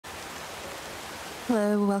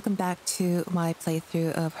Hello, welcome back to my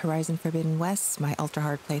playthrough of Horizon Forbidden West, my ultra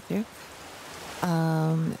hard playthrough.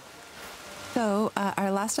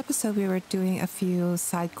 Our last episode we were doing a few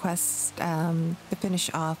side quests to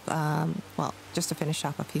finish off, just to finish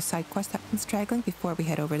off a few side quests that have been straggling before we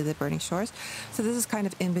head over to the Burning Shores. So this is kind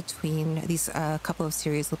of in between, these couple of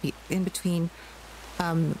series will be in between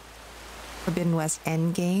Forbidden West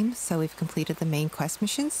Endgame, so we've completed the main quest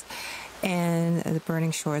missions, and the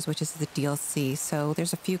Burning Shores, which is the DLC. So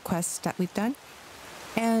there's a few quests that we've done,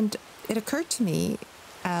 and it occurred to me,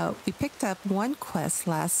 we picked up one quest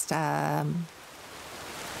last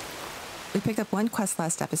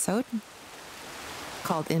episode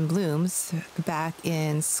called In Blooms back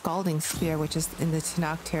in Scalding Spear, which is in the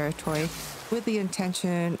Tanakh territory, with the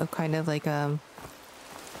intention of kind of like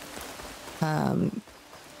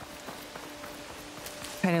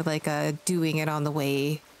doing it on the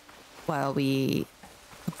way while we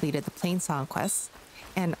completed the Plainsong quest,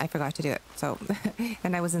 and I forgot to do it. So,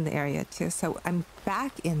 and I was in the area too. So I'm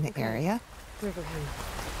back in the area. Riverhand.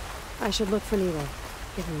 I should look for Nilo,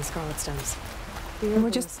 give him the Scarlet Stones. The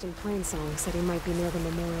herbalist in Plainsong said he might be near the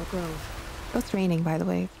Memorial Grove. Oh, it's raining, by the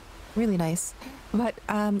way. Really nice. But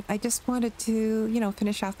I just wanted to,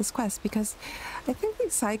 finish off this quest because I think the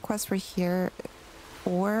side quests were here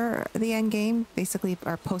or the end game, basically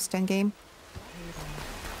our post end game.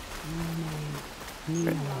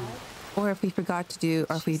 Or if we forgot to do,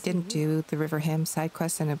 or if we didn't do the River Hymn side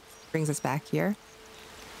quest and it brings us back here.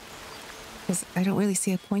 Because I don't really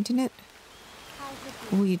see a point in it.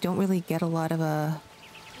 We don't really get a lot of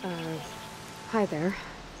hi there.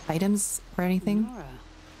 Items or anything. Nora,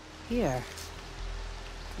 here.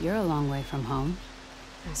 You're a long way from home.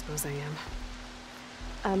 I suppose I am.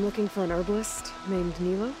 I'm looking for an herbalist named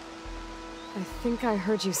Nilo. I think I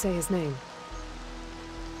heard you say his name.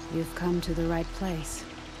 You've come to the right place.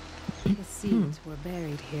 His seeds were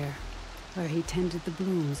buried here, where he tended the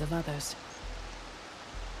blooms of others,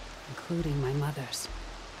 including my mother's.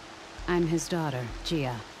 I'm his daughter,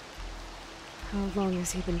 Gia. How long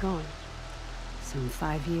has he been gone? Some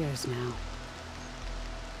 5 years now.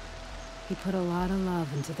 He put a lot of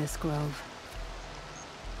love into this grove.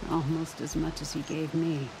 Almost as much as he gave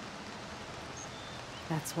me.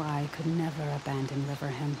 That's why I could never abandon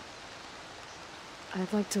Riverhymn.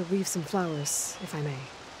 I'd like to leave some flowers, if I may.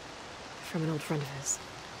 From an old friend of his.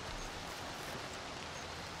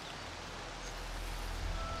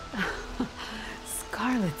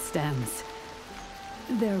 Scarlet stems.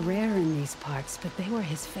 They're rare in these parts, but they were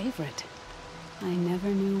his favorite. I never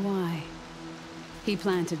knew why. He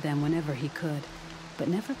planted them whenever he could, but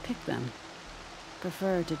never picked them.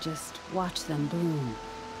 Preferred to just watch them bloom.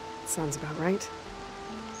 Sounds about right.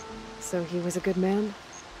 So he was a good man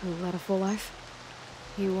who led a full life?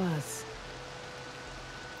 He was.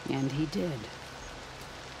 And he did.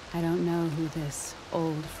 I don't know who this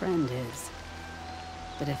old friend is,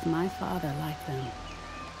 but if my father liked them,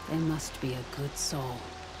 they must be a good soul.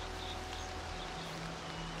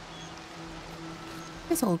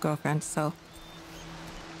 His old girlfriend, so.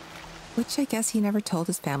 Which I guess he never told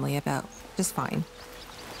his family about. Just fine.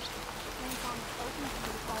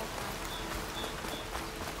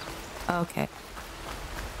 Okay.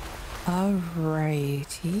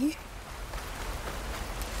 Alrighty.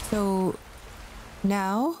 So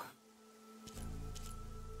now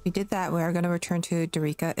we did that. We are going to return to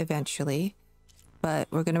Dorica eventually, but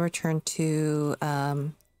we're going to return to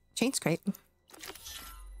Chainscrape to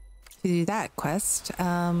do that quest.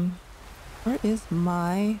 Where is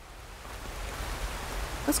my...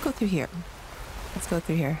 Let's go through here. Let's go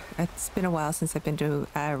through here. It's been a while since I've been to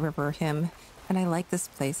River Hymn, and I like this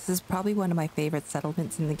place. This is probably one of my favorite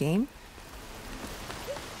settlements in the game.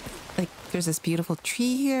 Like, there's this beautiful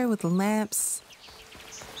tree here with the lamps,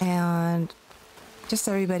 and just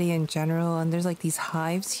everybody in general. And there's like these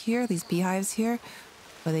hives here, these beehives here,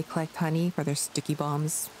 where they collect honey for their sticky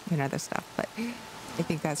bombs and other stuff. But I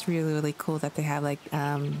think that's really, really cool that they have like,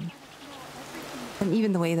 and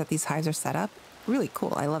even the way that these hives are set up, really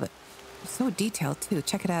cool. I love it. It's so detailed too.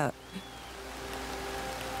 Check it out.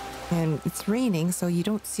 And it's raining, so you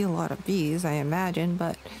don't see a lot of bees, I imagine,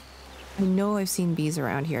 but I know I've seen bees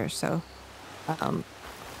around here, so I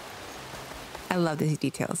love these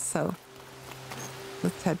details. So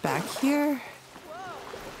let's head back here.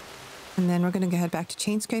 And then we're going to head back to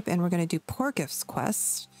Chainscrape, and we're going to do Poor Gifts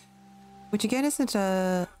quest, which again isn't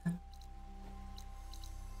a...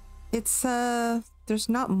 It's there's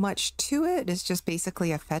not much to it. It's just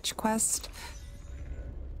basically a fetch quest.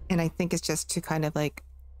 And I think it's just to kind of like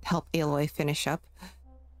help Aloy finish up.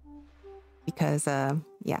 Because,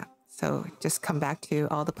 yeah. So just come back to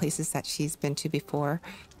all the places that she's been to before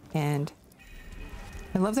and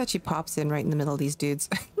I love that she pops in right in the middle of these dudes.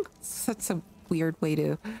 Such a weird way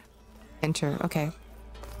to enter. Okay.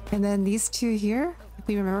 And then these two here, if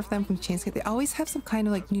we remember them from Chainscrape, they always have some kind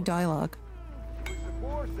of like new dialogue.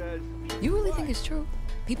 You really think it's true?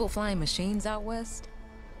 People flying machines out west?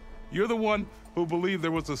 You're the one who believed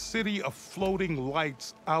there was a city of floating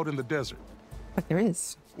lights out in the desert. But there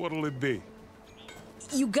is. What'll it be?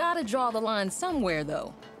 You gotta draw the line somewhere,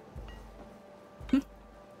 though.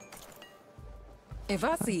 If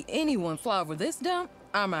I see anyone fly over this dump,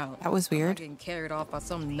 I'm out. That was weird. I'm getting carried off by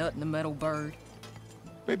some nut in the metal bird.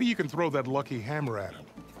 Maybe you can throw that lucky hammer at him.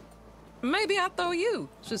 Maybe I'll throw you.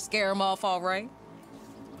 Should scare him off all right.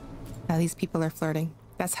 Now these people are flirting.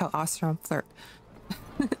 That's how Ostrom flirt.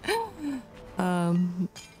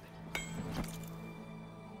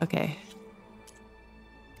 Okay.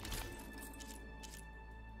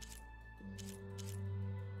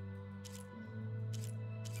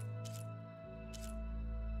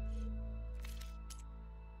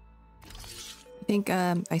 I think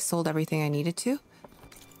I sold everything I needed to.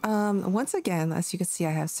 Once again, as you can see,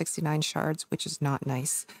 I have 69 shards, which is not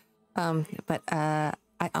nice. But I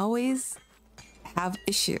always have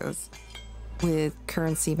issues with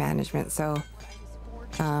currency management. So,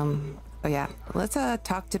 yeah, let's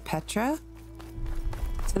talk to Petra.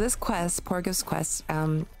 So this quest, Porgo's quest,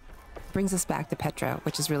 brings us back to Petra,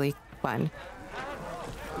 which is really fun.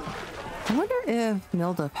 I wonder if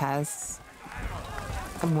Milduf has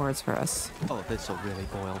some words for us. Oh, this'll really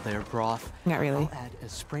boil their broth. Not really. I'll add a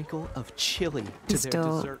sprinkle of chili to He's their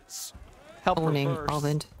still desserts. Help owning reverse.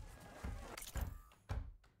 Alvin.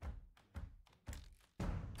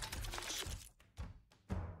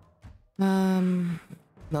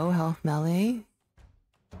 Low health melee.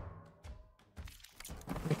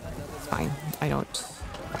 It's fine. I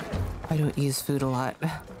don't use food a lot.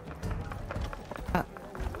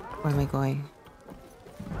 Where am I going?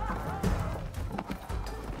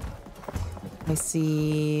 I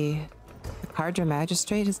see the Cardra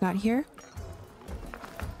Magistrate is not here.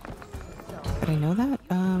 Did I know that?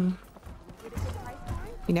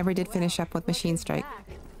 We never did finish up with Machine Strike.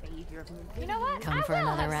 You know what? Come for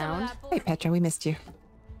another round? Hey Petra, we missed you.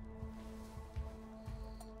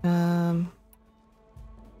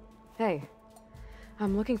 Hey,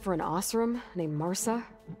 I'm looking for an Osram named Marsa.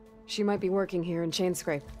 She might be working here in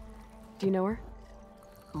Chainscrape. Do you know her?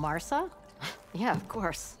 Marsa? Yeah, of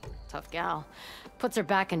course. Tough gal. Puts her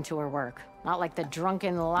back into her work. Not like the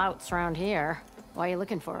drunken louts around here. Why are you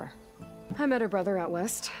looking for her? I met her brother out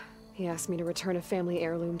west. He asked me to return a family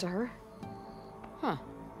heirloom to her. Huh.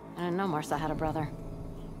 I didn't know Marsa had a brother.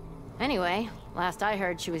 Anyway, last I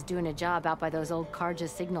heard she was doing a job out by those old Karja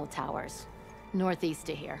signal towers. Northeast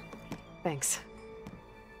of here. Thanks.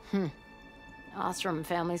 Ostrom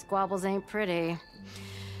family squabbles ain't pretty.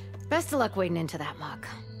 Best of luck wading into that muck.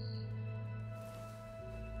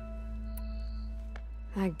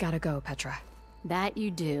 I gotta go, Petra. That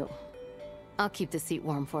you do. I'll keep the seat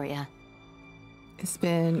warm for you. It's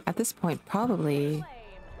been, at this point, probably,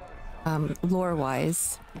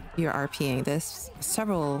 lore-wise, you're RPing this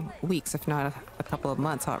several weeks, if not a couple of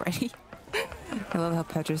months already. I love how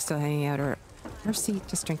Petra's still hanging out her seat,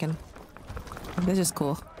 just drinking. This is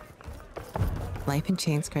cool. Life in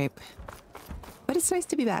Chainscrape. But it's nice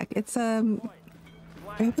to be back. It's, I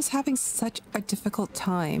was having such a difficult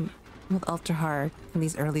time with Ultra Hard in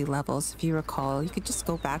these early levels. If you recall, you could just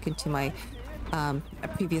go back into my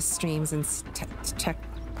previous streams and check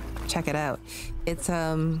it out. It's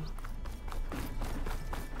it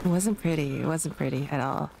wasn't pretty. It wasn't pretty at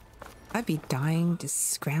all. I'd be dying to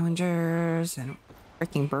scroungers and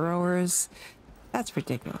freaking burrowers. That's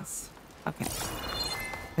ridiculous. Okay,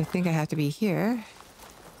 I think I have to be here.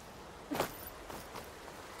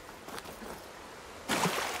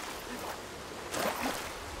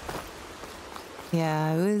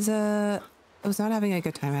 Yeah, I was not having a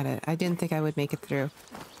good time at it. I didn't think I would make it through.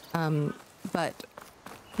 But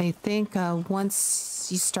I think once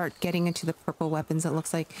you start getting into the purple weapons, it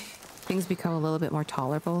looks like things become a little bit more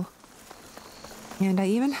tolerable. And I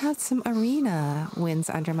even had some arena wins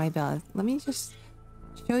under my belt. Let me just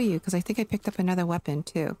show you, because I think I picked up another weapon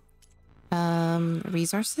too.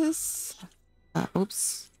 Resources?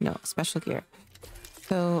 Oops, no, special gear.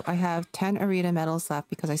 So I have 10 arena medals left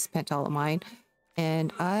because I spent all of mine.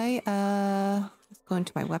 And I, let's go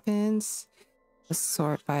into my weapons. Let's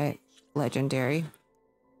sort by legendary.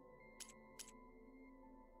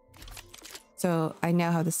 So I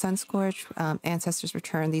now have the Sun Scorch, Ancestors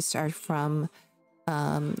Return. These are from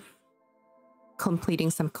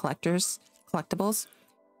completing some collectibles.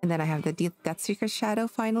 And then I have the Deathseeker's Shadow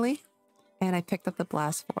finally. and I picked up the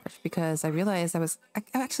blast forge because I realized I'm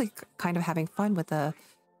actually kind of having fun with the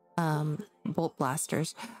bolt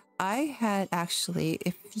blasters. I had actually,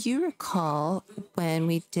 if you recall, when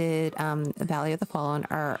we did Valley of the Fallen,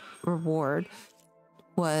 our reward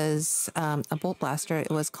was a bolt blaster.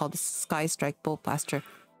 It was called the Sky Strike Bolt Blaster.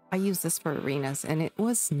 I used this for arenas, and it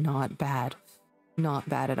was not bad. Not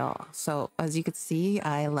bad at all. So as you could see,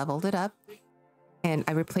 I leveled it up, and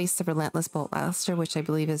I replaced the Relentless Bolt Blaster, which I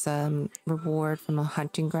believe is a reward from the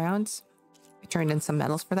hunting grounds. I turned in some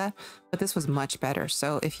medals for that, but this was much better.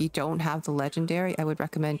 So if you don't have the legendary, I would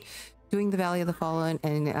recommend doing the Valley of the Fallen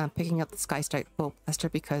and picking up the Sky Strike Bolt Blaster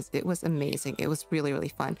because it was amazing. It was really, really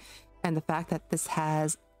fun. And the fact that this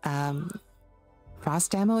has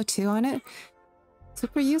frost ammo too on it,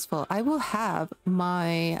 super useful. I will have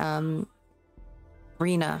my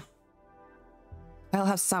arena. I'll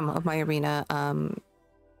have some of my arena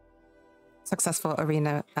successful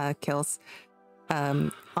arena kills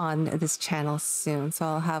on this channel soon. So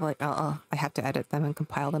I'll have like I have to edit them and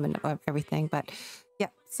compile them and everything. But yeah,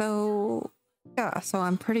 so yeah, so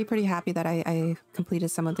I'm pretty happy that I completed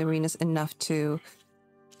some of the arenas enough to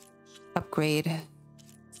upgrade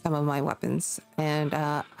some of my weapons. And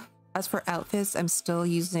as for outfits, I'm still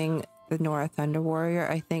using the Nora Thunder Warrior.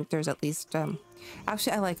 I think there's at least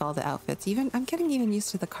actually I like all the outfits. I'm getting even used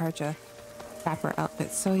to the Karja Trapper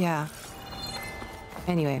outfits. So yeah.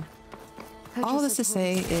 Anyway, all this to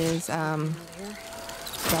say is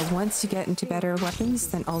that once you get into better weapons,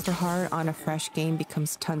 then ultra hard on a fresh game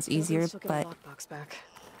becomes tons easier. But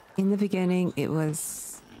in the beginning, it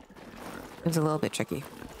was a little bit tricky.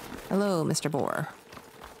 Hello, Mr. Boar.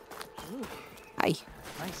 Ooh, hi.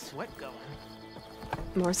 Nice sweat going.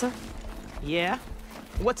 Marsa? Yeah?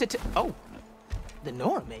 What's it oh, the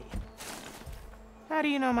Nora maid. How do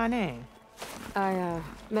you know my name? I,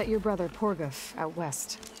 met your brother, Porguf, out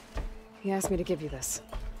west. He asked me to give you this.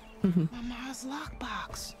 My mom's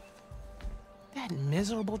lockbox. That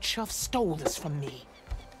miserable chuff stole this from me.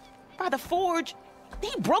 By the forge,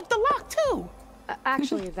 he broke the lock too.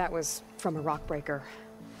 Actually, that was from a rock breaker.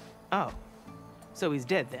 Oh, so he's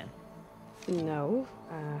dead then? No.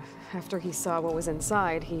 After he saw what was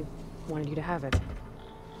inside, he wanted you to have it.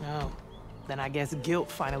 No. Then I guess guilt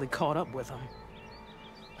finally caught up with him.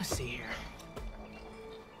 Let's see here.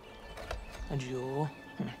 A jewel.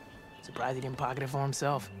 Surprised he didn't pocket it for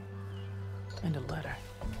himself. And a letter.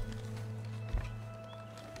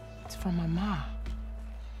 It's from my mom.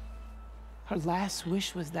 Her last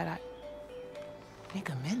wish was that I make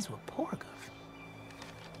amends with Porguf.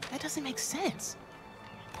 That doesn't make sense.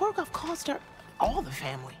 Porguf caused her, all the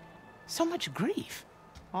family, so much grief.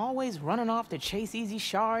 Always running off to chase easy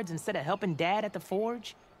shards instead of helping Dad at the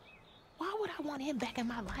forge. Why would I want him back in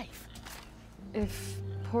my life? If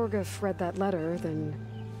Porguf read that letter, then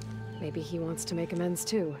maybe he wants to make amends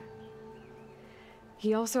too.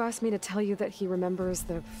 He also asked me to tell you that he remembers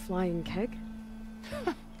the flying keg.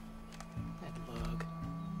 That lug.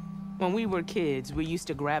 When we were kids, we used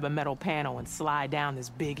to grab a metal panel and slide down this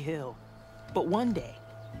big hill. But one day,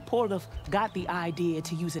 Porguf got the idea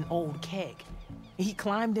to use an old keg. He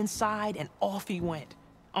climbed inside and off he went.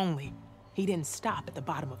 Only, he didn't stop at the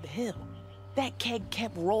bottom of the hill. That keg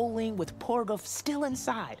kept rolling with Porguf still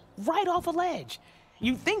inside, right off a ledge.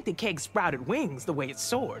 You'd think the keg sprouted wings the way it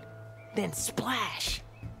soared. Then splash,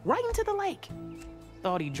 right into the lake.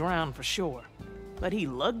 Thought he drowned for sure. But he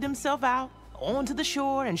lugged himself out onto the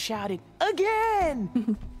shore and shouted,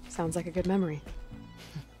 "Again!" Sounds like a good memory.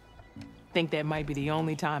 Think that might be the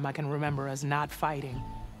only time I can remember us not fighting.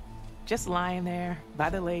 Just lying there by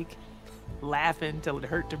the lake, laughing till it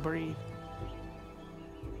hurt to breathe.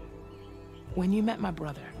 When you met my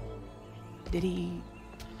brother, did he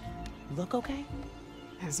look okay?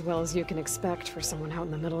 As well as you can expect for someone out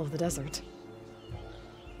in the middle of the desert.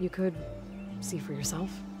 You could see for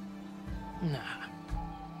yourself. Nah.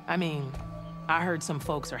 I mean, I heard some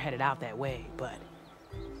folks are headed out that way, but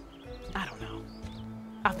I don't know.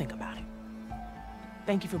 I'll think about it.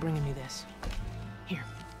 Thank you for bringing me this. Here,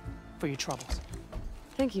 for your troubles.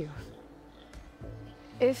 Thank you.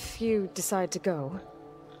 If you decide to go,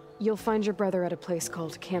 you'll find your brother at a place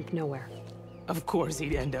called Camp Nowhere. Of course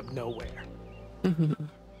he'd end up nowhere.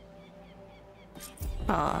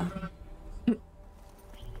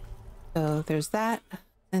 So there's that,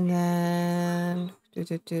 and then I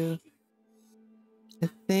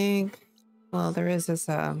think, well, there is this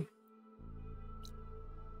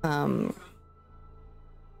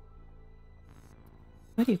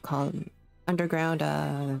what do you call them? Underground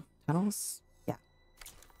tunnels? Yeah.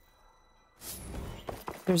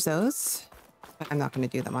 There's those. I'm not going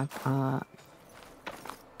to do them on.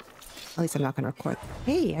 At least I'm not going to record.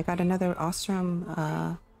 Hey, I got another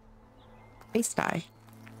Ostrom base die.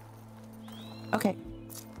 Okay.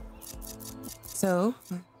 So...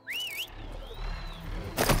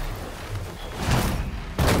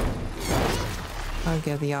 I'll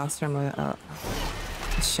give the Ostrom a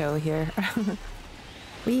show here.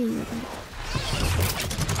 Wee. Need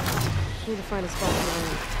to find a spot to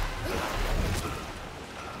land.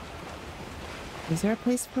 Is there a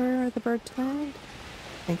place for the bird to land?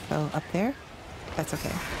 I think so. Up there? That's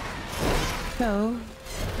okay. So,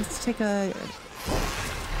 let's take a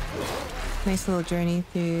nice little journey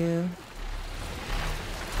through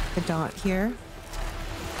the Daunt here.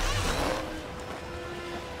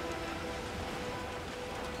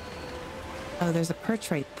 Oh, there's a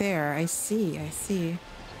perch right there. I see, I see.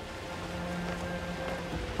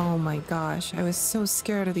 Oh my gosh, I was so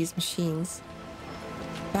scared of these machines.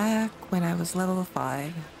 Back when I was level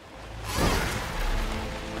 5.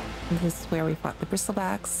 And this is where we fought the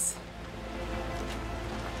bristlebacks.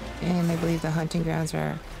 And I believe the hunting grounds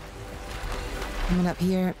are coming up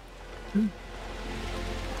here.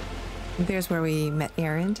 There's where we met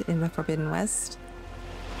Errand in the Forbidden West.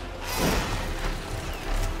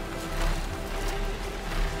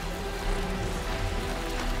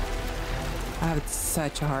 I had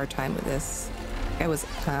such a hard time with this. I was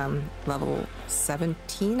level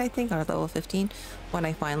 17, I think, or level 15 when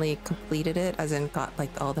I finally completed it, as in got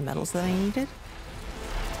like all the medals that I needed.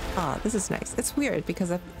 Ah, this is nice. It's weird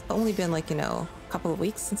because I've only been like, you know, a couple of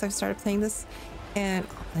weeks since I've started playing this. And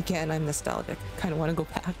again, I'm nostalgic. Kind of want to go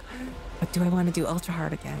back. But do I want to do ultra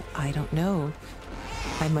hard again? I don't know.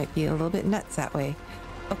 I might be a little bit nuts that way.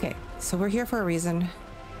 Okay, so we're here for a reason.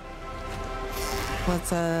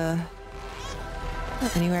 Let's,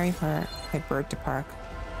 anywhere for my bird to park.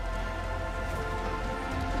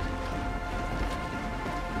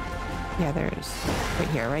 Yeah, there's right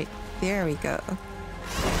here, right? There we go.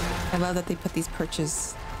 I love that they put these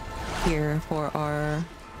perches here for our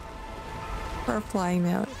flying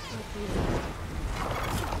mount.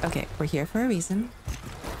 Okay, we're here for a reason.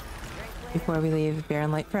 Before we leave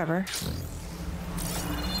Barren Light forever.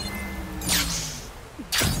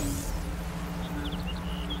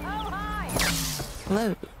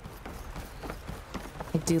 Hello.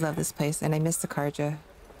 I do love this place, and I miss the Karja.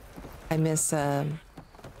 I miss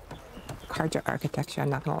Karja architecture, I'm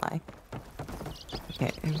not gonna lie.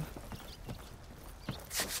 Okay.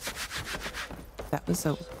 That was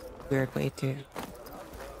a weird way to...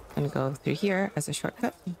 I'm gonna go through here as a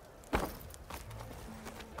shortcut.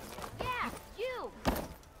 Yeah, you.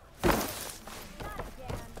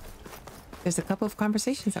 There's a couple of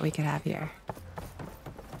conversations that we could have here.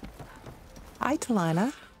 Hi,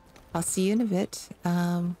 Talana. I'll see you in a bit.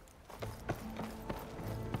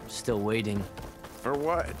 Still waiting. For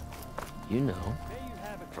what? You know.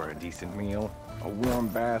 For a decent meal, a warm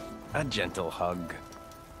bath, a gentle hug.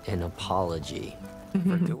 An apology.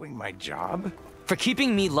 For doing my job? For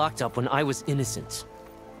keeping me locked up when I was innocent.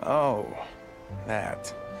 Oh,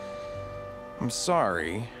 that. I'm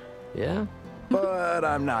sorry, Yeah? but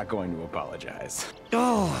I'm not going to apologize.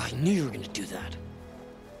 Oh, I knew you were gonna do that.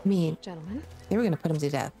 I mean, Gentlemen, they were gonna put him to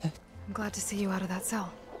death. I'm glad to see you out of that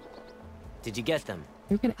cell. Did you get them?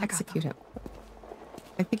 They were gonna I got execute him. them.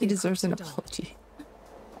 I think he The deserves an eclipse are done. apology.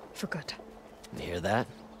 For good. You hear that?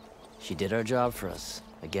 She did our job for us.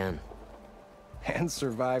 Again. And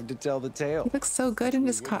survived to tell the tale. He looks so good in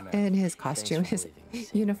his costume, his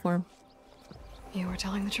uniform. You were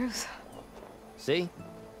telling the truth. See?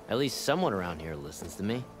 At least someone around here listens to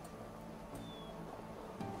me.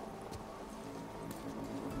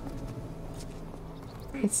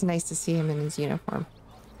 It's nice to see him in his uniform.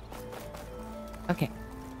 Okay,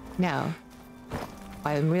 now,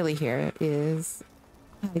 why I'm really here is...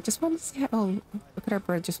 I just wanted to say, oh, look at our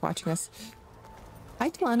bird just watching us. Hi,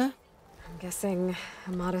 Talana. I'm guessing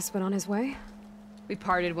Amadeus went on his way? We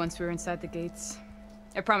parted once we were inside the gates.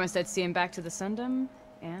 I promised I'd see him back to the Sundom,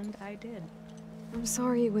 and I did. I'm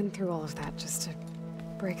sorry you went through all of that just to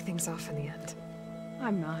break things off in the end.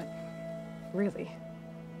 I'm not. Really?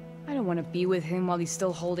 I don't want to be with him while he's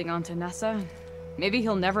still holding on to Nessa. Maybe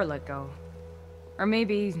he'll never let go. Or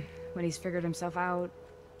maybe when he's figured himself out.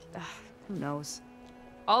 Who knows?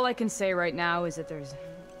 All I can say right now is that there's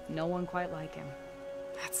no one quite like him.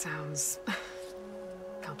 That sounds...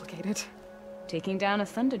 complicated. Taking down a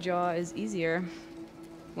Thunderjaw is easier.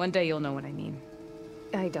 One day you'll know what I mean.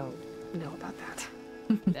 I don't know about that.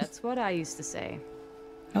 That's what I used to say.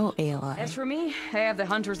 Oh, ALI. As for me, I have the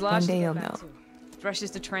Hunter's Lodge One to day get you'll back know. to.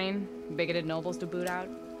 Thrushes to train, bigoted nobles to boot out.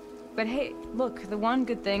 But hey, look, the one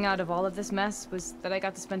good thing out of all of this mess was that I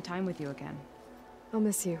got to spend time with you again. I'll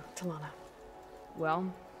miss you, Talana.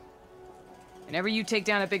 Well, Whenever you take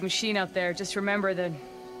down a big machine out there, just remember that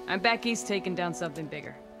I'm back east taking down something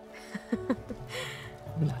bigger.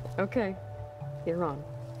 Okay, you're on.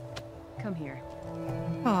 Come here.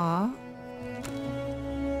 Aw.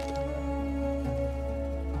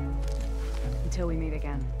 Until we meet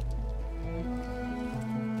again.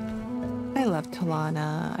 I love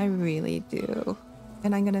Talana. I really do.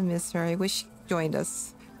 And I'm gonna miss her. I wish she joined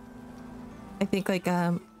us. I think like,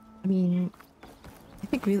 I mean, I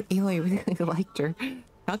think really Aloy really liked her.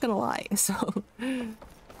 Not gonna lie. So,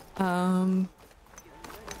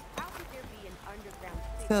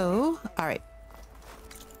 all right.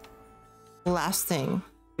 Last thing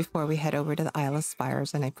before we head over to the Isle of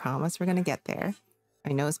Spires, and I promise we're gonna get there.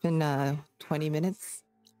 I know it's been 20 minutes.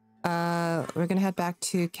 We're gonna head back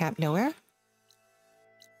to Camp Nowhere.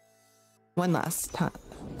 One last time.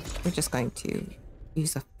 We're just going to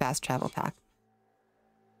use a fast travel pack.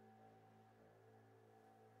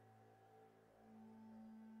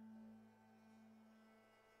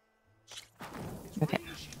 Okay.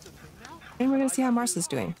 And we're gonna see how Marsa's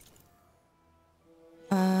doing.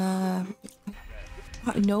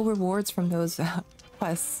 No rewards from those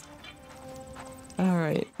quests. All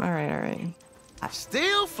right.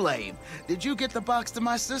 Still Flame, did you get the box to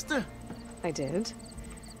my sister? I did.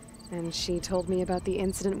 And she told me about the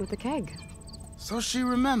incident with the keg. So she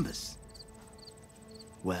remembers.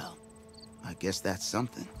 Well, I guess that's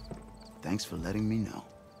something. Thanks for letting me know.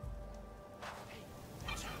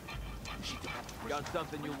 Got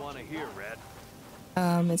something you want to hear, Red?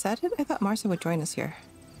 Is that it? I thought Marsa would join us here.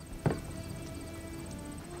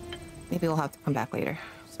 Maybe we'll have to come back later,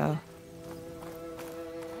 so.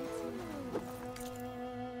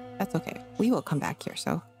 That's okay. We will come back here,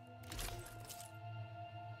 so.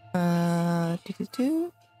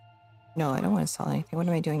 No, I don't want to sell anything. What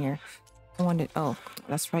am I doing here? I wanted, oh,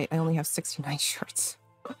 that's right. I only have 69 shirts.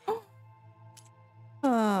 Okay.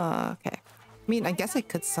 I mean, I guess I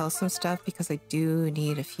could sell some stuff because I do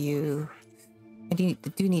need a few. I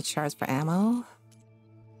do need shards for ammo.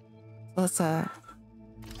 So let's, don't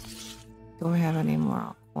have any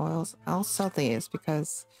more oils. I'll sell these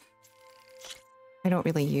because I don't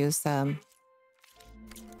really use them.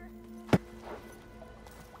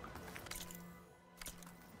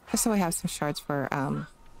 Just so I have some shards for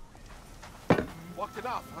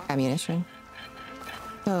ammunition.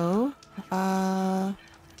 So,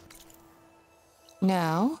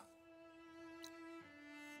 now,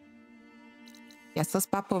 yes, let's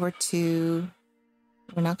pop over to.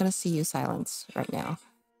 We're not going to see you, Silence, right now.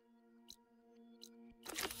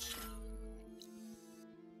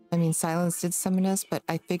 I mean, Silence did summon us, but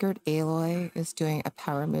I figured Aloy is doing a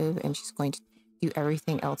power move and she's going to do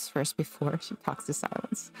everything else first before she talks to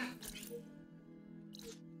Silence.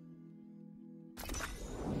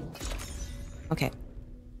 Okay.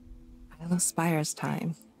 Isle of Spires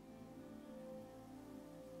time.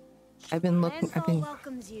 I've been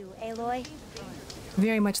welcomes you, Aloy.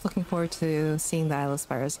 very much looking forward to seeing the Isle of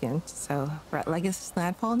Spires again. So we're at Legacy's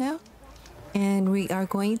Landfall now. And we are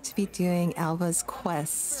going to be doing Alva's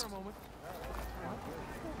quest.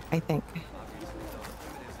 I think.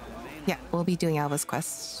 Yeah, we'll be doing Alva's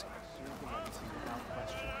quest.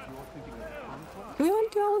 Do we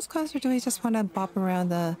want to do Alva's quest or do we just want to bop around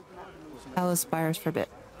the Isle of Spires for a bit?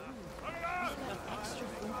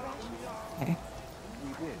 Okay.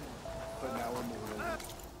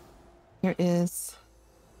 Here is...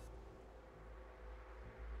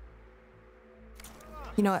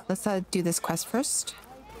 You know what? Let's do this quest first.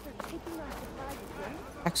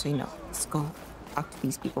 Actually, no. Let's go talk to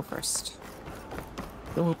these people first.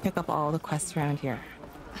 We'll pick up all the quests around here.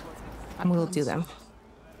 And we'll do them.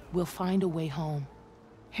 We'll find a way home.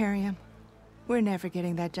 Harriam, we're never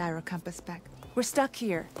getting that gyro compass back. We're stuck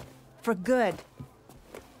here. For good.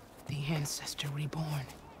 The ancestor reborn.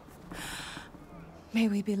 May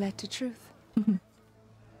we be led to truth.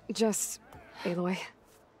 Just, Aloy,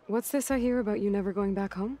 what's this I hear about you never going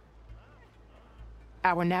back home?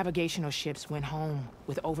 Our navigational ships went home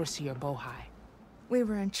with Overseer Bohai. We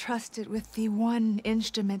were entrusted with the one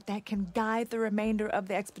instrument that can guide the remainder of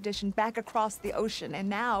the expedition back across the ocean, and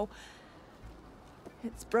now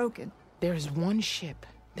it's broken. There's one ship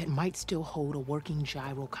that might still hold a working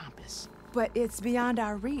gyro compass. But it's beyond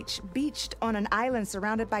our reach, beached on an island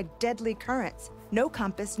surrounded by deadly currents. No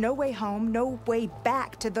compass, no way home, no way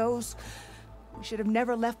back to those we should have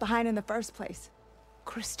never left behind in the first place.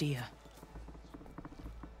 Christia.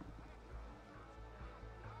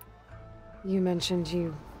 You mentioned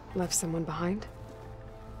you left someone behind?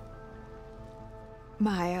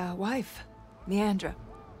 My wife, Meandra.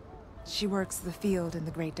 She works the field in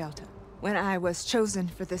the Great Delta. When I was chosen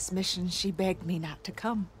for this mission, she begged me not to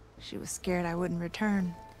come. She was scared I wouldn't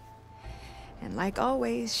return. And like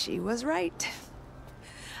always, she was right.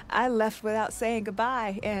 I left without saying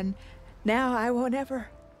goodbye, and now I won't ever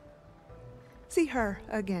see her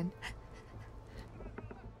again.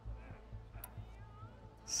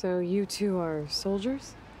 So you two are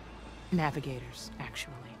soldiers? Navigators,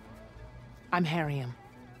 actually. I'm Harriam,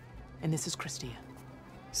 and this is Christia.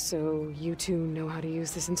 So you two know how to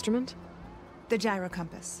use this instrument? The gyro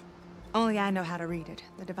compass. Only I know how to read it.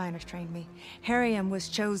 The diviners trained me. Harriam was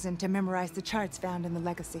chosen to memorize the charts found in the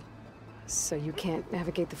legacy. So you can't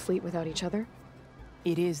navigate the fleet without each other?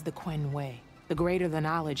 It is the Quen way. The greater the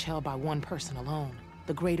knowledge held by one person alone,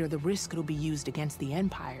 the greater the risk it'll be used against the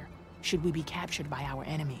Empire, should we be captured by our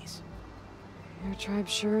enemies. Your tribe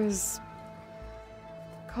sure is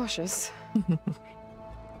cautious.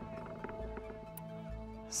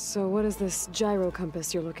 So what is this gyro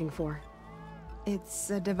compass you're looking for? It's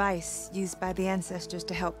a device used by the ancestors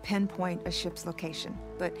to help pinpoint a ship's location,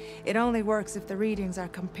 but it only works if the readings are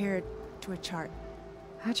compared to a chart.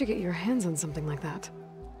 How'd you get your hands on something like that?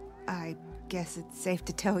 I guess it's safe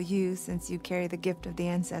to tell you, since you carry the gift of the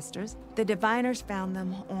ancestors. The diviners found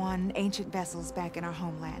them on ancient vessels back in our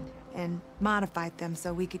homeland, and modified them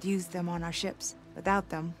so we could use them on our ships. Without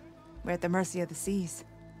them, we're at the mercy of the seas.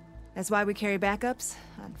 That's why we carry backups.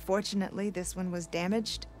 Unfortunately, this one was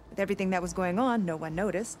damaged. With everything that was going on, no one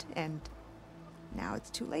noticed, and now it's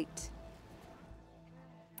too late.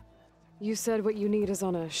 You said what you need is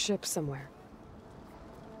on a ship somewhere.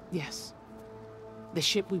 Yes. The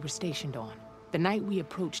ship we were stationed on. The night we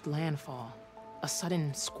approached Landfall, a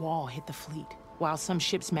sudden squall hit the fleet. While some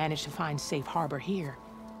ships managed to find safe harbor here,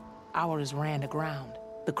 ours ran aground.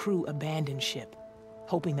 The crew abandoned ship,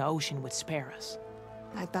 hoping the ocean would spare us.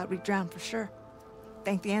 I thought we'd drown for sure.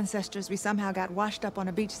 Thank the ancestors, we somehow got washed up on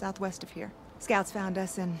a beach southwest of here. Scouts found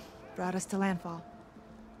us and brought us to Landfall.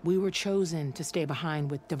 We were chosen to stay behind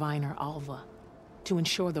with diviner Alva, to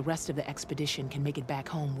ensure the rest of the expedition can make it back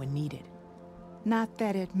home when needed. Not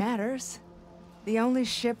that it matters. The only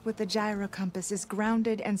ship with the gyro compass is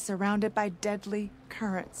grounded and surrounded by deadly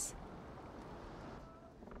currents.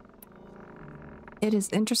 It is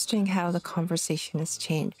interesting how the conversation has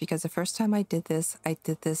changed, because the first time I did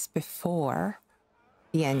this before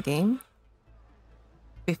the end game,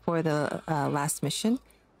 before the last mission,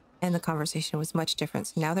 and the conversation was much different.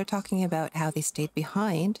 So now they're talking about how they stayed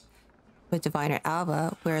behind with Diviner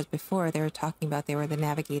Alva, whereas before they were talking about they were the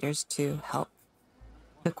navigators to help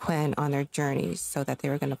the Quen on their journeys, so that they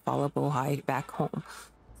were going to follow Bohai back home.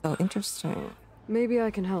 So interesting. Maybe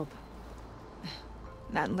I can help.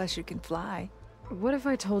 Not unless you can fly. What if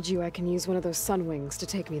I told you I can use one of those Sunwings to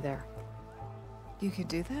take me there? You could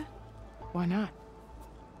do that? Why not?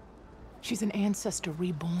 She's an ancestor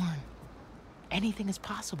reborn. Anything is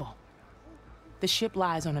possible. The ship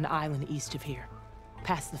lies on an island east of here,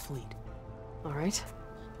 past the fleet. All right,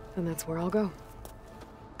 then that's where I'll go.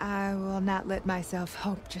 I will not let myself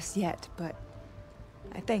hope just yet, but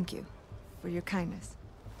I thank you for your kindness.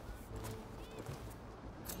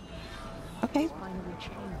 Okay.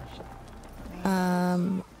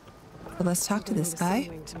 So let's talk to this guy.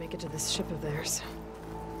 To make it to this ship of theirs.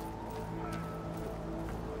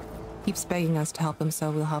 Keeps begging us to help him, so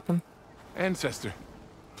we'll help him. Ancestor,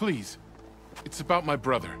 please. It's about my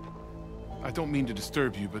brother. I don't mean to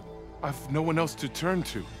disturb you, but I've no one else to turn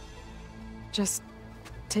to. Just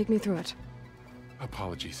take me through it.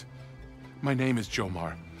 Apologies. My name is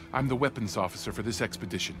Jomar. I'm the weapons officer for this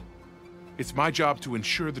expedition. It's my job to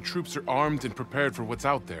ensure the troops are armed and prepared for what's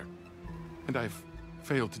out there. And I've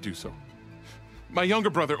failed to do so. My younger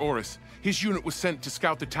brother, Oris, his unit was sent to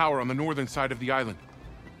scout the tower on the northern side of the island.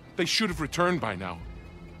 They should have returned by now.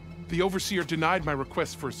 The Overseer denied my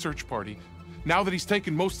request for a search party. Now that he's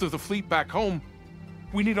taken most of the fleet back home,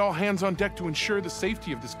 we need all hands on deck to ensure the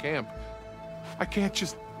safety of this camp. I can't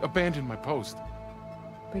just abandon my post.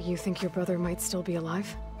 But you think your brother might still be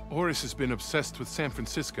alive? Oris has been obsessed with San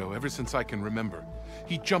Francisco ever since I can remember.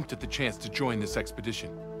 He jumped at the chance to join this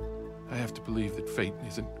expedition. I have to believe that fate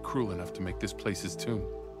isn't cruel enough to make this place his tomb.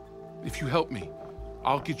 If you help me,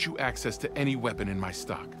 I'll get you access to any weapon in my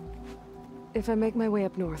stock. If I make my way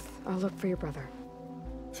up north, I'll look for your brother.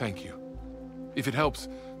 Thank you. If it helps,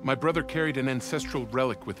 my brother carried an ancestral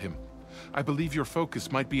relic with him. I believe your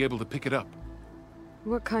focus might be able to pick it up.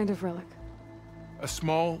 What kind of relic? A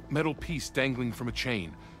small metal piece dangling from a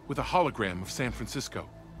chain with a hologram of San Francisco,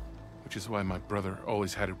 which is why my brother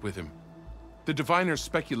always had it with him. The diviners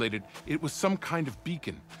speculated it was some kind of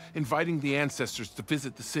beacon, inviting the ancestors to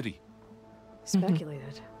visit the city.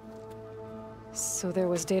 Speculated? So there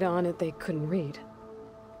was data on it they couldn't read?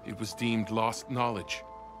 It was deemed lost knowledge.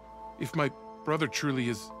 If my brother truly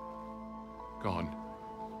is gone.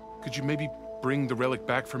 Could you maybe bring the relic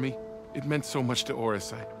back for me? It meant so much to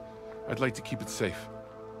Oris. I'd like to keep it safe.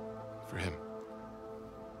 For him.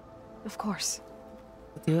 Of course.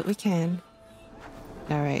 We'll do what we can.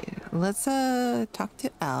 All right, let's talk to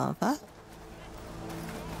Alva.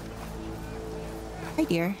 Hi,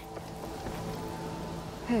 dear.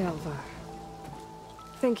 Hey, Alva.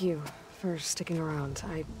 Thank you for sticking around.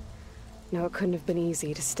 I know it couldn't have been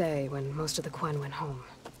easy to stay when most of the Quen went home.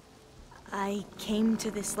 I came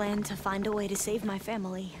to this land to find a way to save my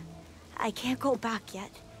family. I can't go back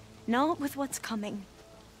yet. Not with what's coming.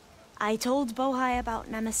 I told Bohai about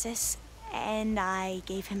Nemesis, and I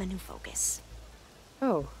gave him a new focus.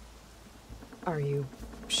 Oh. Are you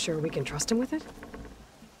sure we can trust him with it?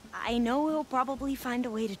 I know he'll probably find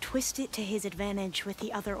a way to twist it to his advantage with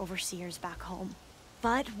the other overseers back home.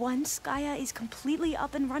 But once Gaia is completely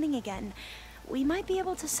up and running again, we might be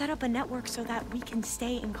able to set up a network so that we can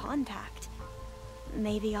stay in contact.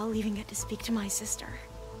 Maybe I'll even get to speak to my sister.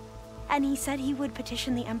 And he said he would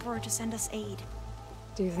petition the Emperor to send us aid.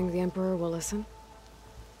 Do you think the Emperor will listen?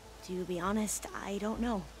 To be honest, I don't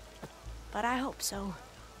know. But I hope so.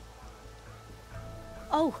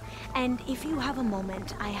 Oh, and if you have a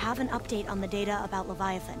moment, I have an update on the data about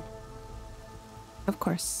Leviathan. Of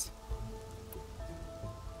course.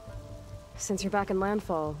 Since you're back in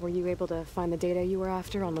Landfall, were you able to find the data you were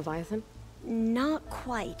after on Leviathan? Not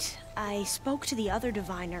quite. I spoke to the other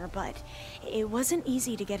diviner, but it wasn't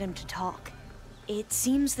easy to get him to talk. It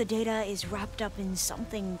seems the data is wrapped up in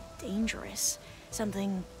something dangerous.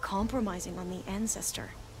 Something compromising on the ancestor.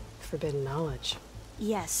 Forbidden knowledge.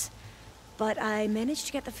 Yes. But I managed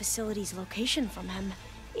to get the facility's location from him.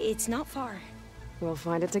 It's not far. We'll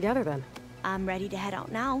find it together then. I'm ready to head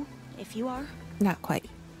out now, if you are. Not quite.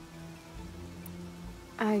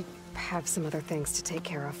 I have some other things to take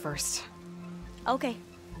care of first. Okay.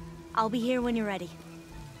 I'll be here when you're ready.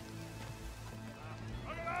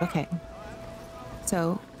 Okay.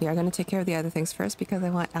 So we are going to take care of the other things first because I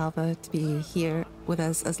want Alva to be here with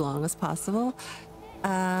us as long as possible.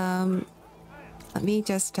 Let me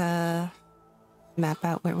just map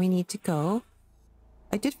out where we need to go.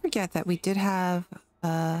 I did forget that we did have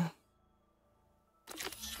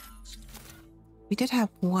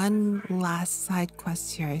one last side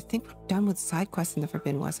quest here. I think we're done with side quests in the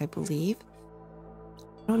Forbidden West, I believe.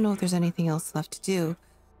 I don't know if there's anything else left to do.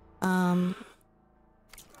 But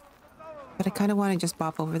I kind of want to just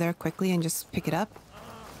bop over there quickly and just pick it up.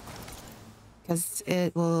 Because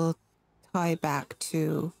it will tie back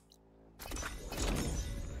to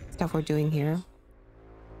stuff we're doing here.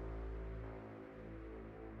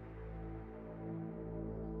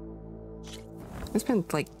 I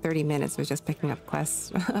spent like 30 minutes with just picking up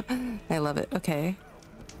quests. I love it. Okay.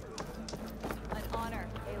 An honor,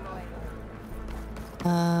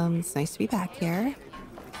 Aloy. It's nice to be back here.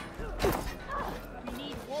 We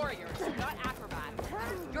need warriors, not acrobats.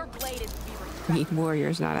 Your blade is to be respected. We need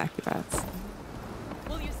warriors, not acrobats.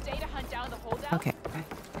 Will you stay to hunt down the holdout? Okay.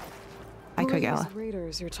 Hi, Who are Quigella. these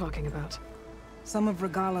raiders you're talking about? Some of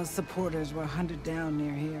Regala's supporters were hunted down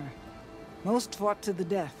near here. Most fought to the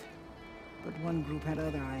death, but one group had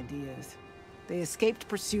other ideas. They escaped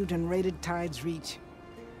pursuit and raided Tide's Reach.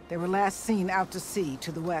 They were last seen out to sea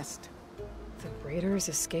to the west. The raiders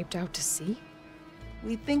escaped out to sea?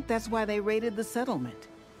 We think that's why they raided the settlement.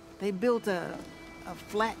 They built a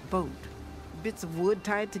flat boat, bits of wood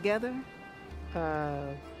tied together.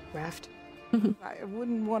 Raft? I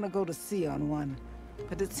wouldn't want to go to sea on one,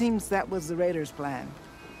 but it seems that was the raiders' plan.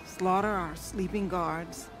 Slaughter our sleeping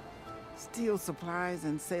guards, steal supplies,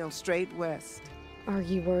 and sail straight west. Are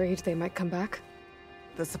you worried they might come back?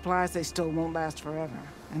 The supplies they stole won't last forever,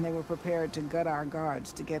 and they were prepared to gut our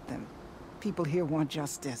guards to get them. People here want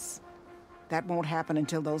justice. That won't happen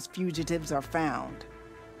until those fugitives are found.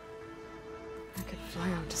 I could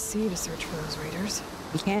fly out to sea to search for those raiders.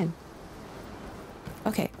 We can.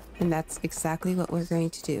 Okay, and that's exactly what we're going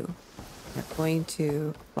to do. We're going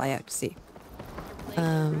to fly out to sea.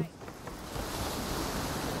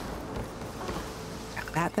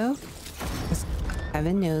 That though, because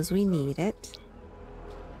Heaven knows we need it.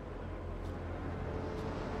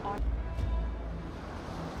 All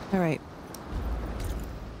right.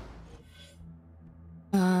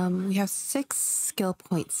 We have 6 skill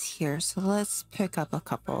points here, so let's pick up a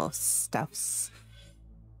couple of stuffs.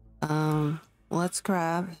 Let's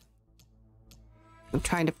grab. I'm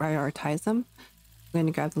trying to prioritize them. I'm going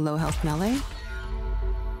to grab the low health melee.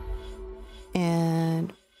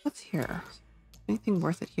 And what's here? Anything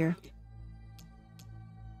worth it here?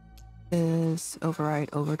 Is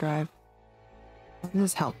override, overdrive. This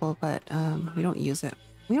is helpful, but we don't use it.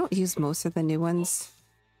 We don't use most of the new ones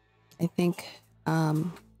I think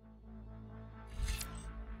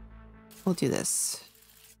we'll do this.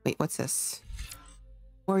 Wait, what's this?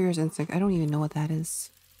 Warrior's Instinct. I don't even know what that is.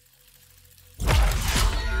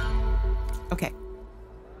 Okay.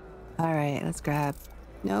 All right, let's grab.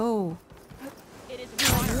 No.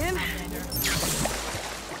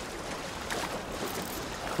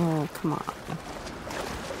 Oh, come on.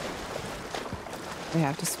 We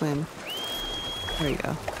have to swim. There we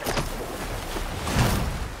go.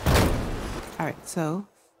 All right, so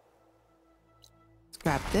let's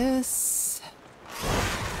grab this.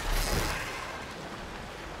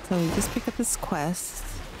 So we just picked up this quest.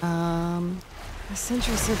 The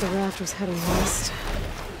sentry said the raft was heading west.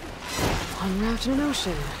 One raft in an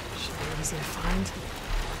ocean. Should be easy to find.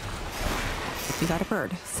 You got a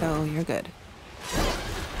bird, so you're good.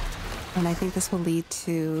 And I think this will lead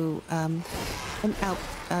to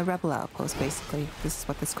a rebel outpost, basically. This is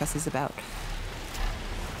what this quest is about.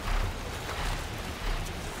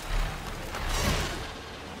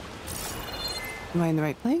 Am I in the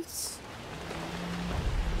right place?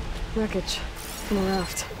 Wreckage from a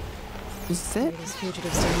raft. Is it? These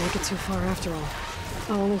fugitives didn't make it too far after all.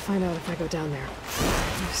 I'll only find out if I go down there.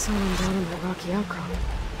 There's someone down on that rocky outcrop.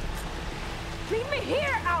 Leave me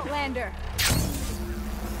here, Outlander!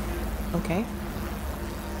 Okay.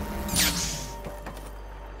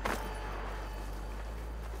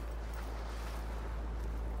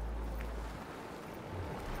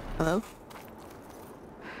 Hello?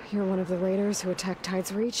 You're one of the raiders who attacked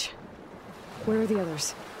Tide's Reach? Where are the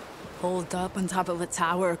others? Holed up on top of a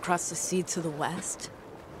tower across the sea to the west.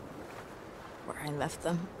 Where I left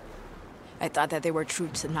them. I thought that they were true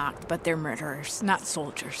Tanakh, but they're murderers, not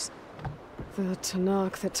soldiers. The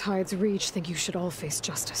Tanakh that Tide's Reach think you should all face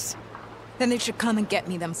justice. Then they should come and get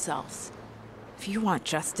me themselves. If you want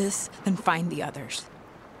justice, then find the others.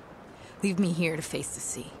 Leave me here to face the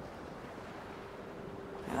sea.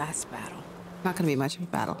 My last battle. Not gonna be much of a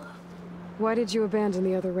battle. Why did you abandon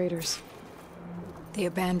the other raiders? They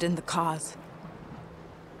abandoned the cause.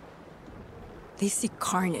 They seek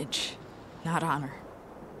carnage, not honor.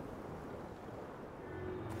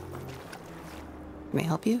 May I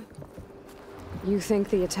help you? You think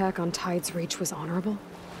the attack on Tide's Reach was honorable?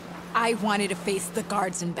 I wanted to face the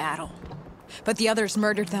guards in battle, but the others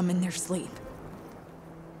murdered them in their sleep.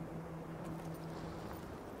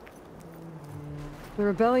 The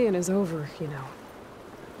rebellion is over, you know.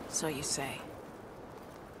 So you say.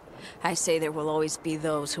 I say there will always be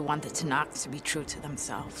those who want the Tanakh to be true to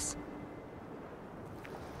themselves.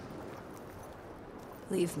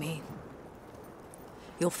 Leave me.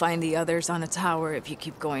 You'll find the others on a tower if you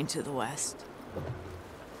keep going to the west.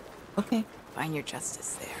 Okay. Find your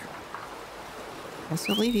justice there. Guess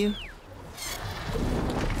we'll leave you.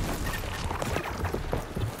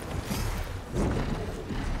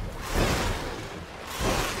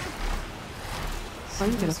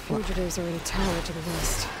 Those fugitives are in a tower to the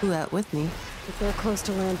west. Who out with me? If they're close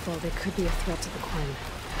to Landfall, they could be a threat to the Quen.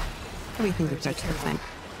 Everything's a threat to the Quen.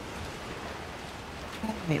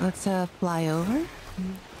 Alright, let's fly over.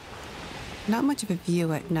 Not much of a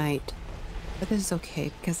view at night, but this is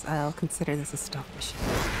okay because I'll consider this a stealth mission.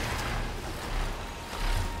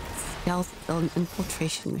 Stealth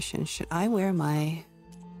infiltration mission. Should I wear my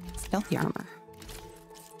stealthy armor?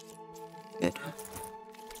 Good.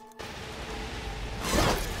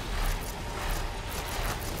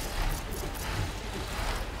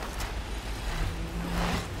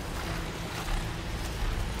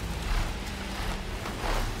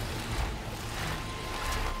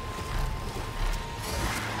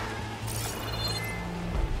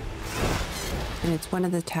 And it's one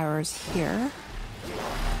of the towers here.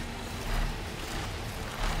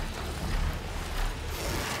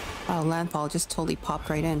 Oh, Landfall just totally popped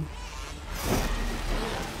right in.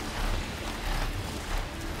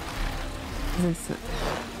 This is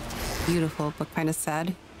beautiful, but kind of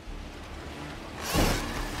sad.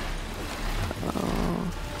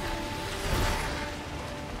 Oh.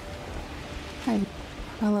 Hi.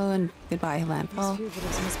 Hello and goodbye, Landfall. These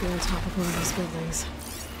fugitives must be on top of one of those buildings.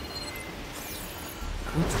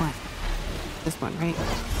 Which one? This one, right?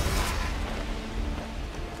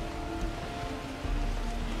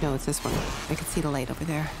 No, it's this one. I can see the light over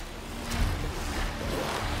there.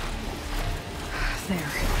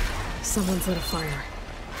 There. Someone's lit a fire.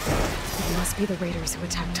 It must be the raiders who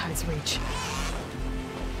attacked Tide's Reach.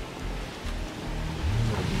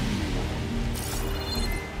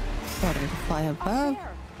 Better to fly above.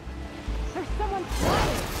 There's someone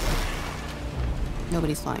flying!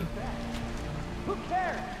 Nobody's flying. Who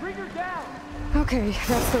cares? Bring her down! Okay,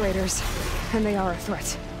 that's the raiders. And they are a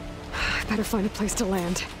threat. I better find a place to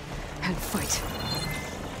land. And fight.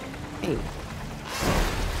 Hey.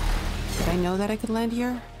 Did I know that I could land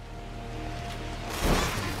here?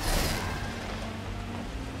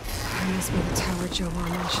 That must be the tower Jomar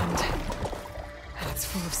mentioned. And it's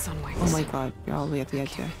full of Sunwings. Oh my god, you're all the way at the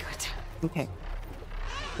edge here. Okay.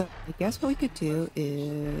 So I guess what we could do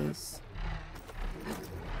is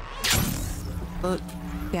float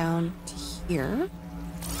down to here.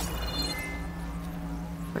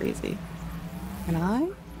 Crazy. Can I?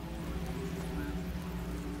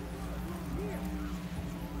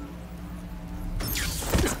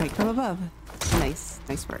 Straight from above. Nice.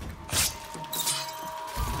 Nice work.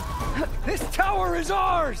 This tower is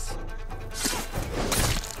ours!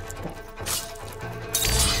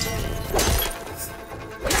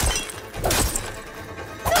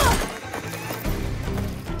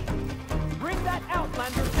 Bring that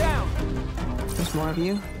Outlander down! There's more of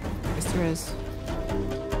you? Yes, there is.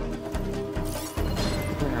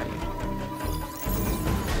 Where are you?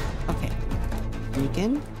 Okay. Sneak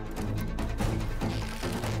in.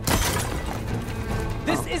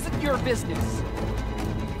 This isn't your business!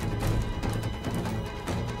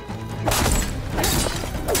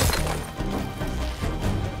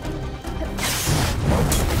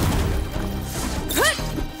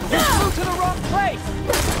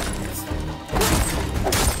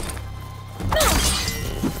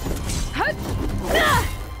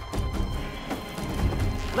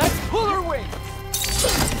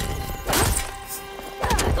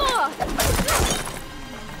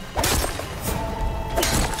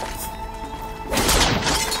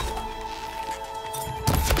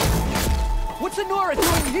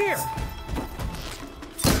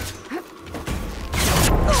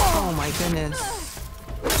 Oh my goodness.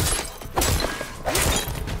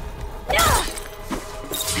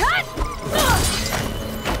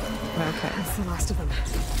 Okay. That's the last of them.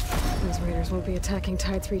 Those raiders won't be attacking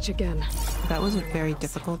Tide's Reach again. That was a very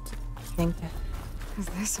difficult thing to... Is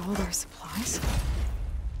this all their supplies?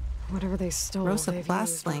 Whatever they stole, Rosa they've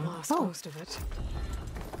blast used or sling. lost Oh. most of it.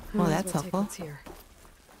 Well, Might as that's well take helpful. what's here.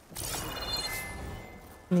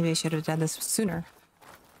 Maybe I should have done this sooner.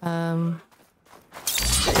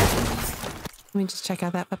 Let me just check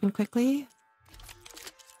out that weapon quickly.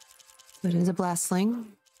 So it is a blast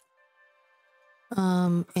sling.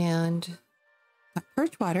 And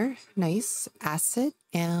purge water, nice. Acid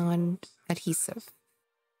and adhesive.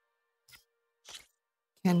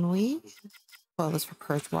 Can we? Well, it's for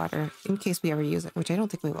purge water in case we ever use it, which I don't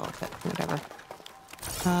think we will, but whatever.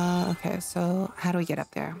 Okay, so how do we get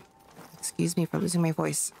up there? Excuse me for losing my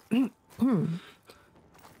voice.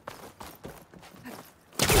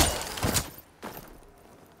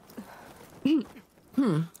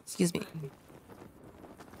 Excuse me.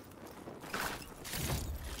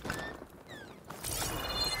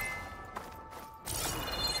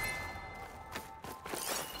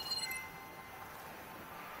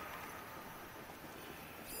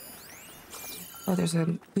 Oh, there's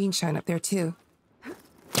a green shine up there too.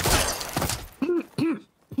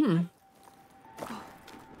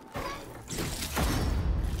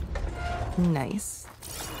 Nice.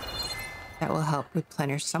 That will help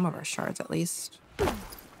replenish some of our shards at least.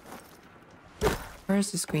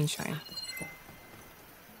 Where's this green shine?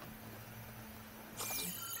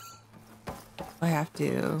 I have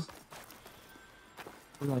to...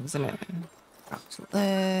 What isn't it? Drop to the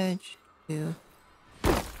ledge. Do...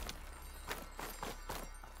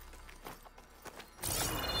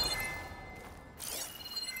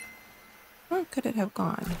 Where could it have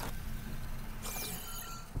gone?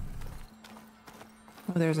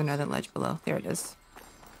 Oh, there's another ledge below. There it is.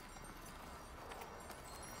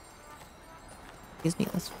 Excuse me,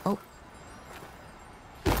 let's... Oh.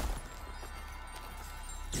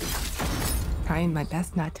 Trying my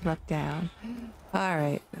best not to look down. All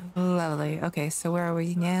right, lovely. Okay, so where are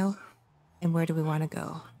we now? And where do we want to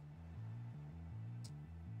go?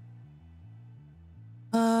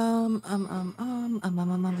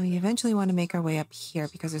 We eventually want to make our way up here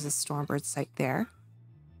because there's a Stormbird site there.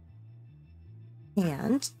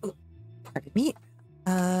 And, oh, pardon me,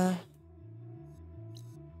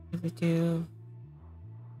 we do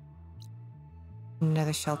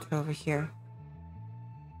another shelter over here.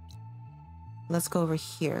 Let's go over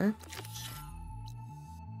here.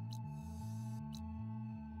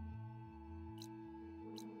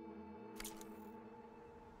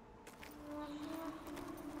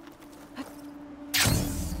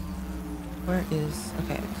 Where is,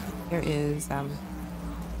 okay, there is,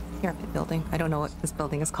 pyramid building. I don't know what this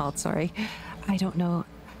building is called, sorry. I don't know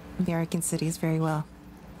American cities very well.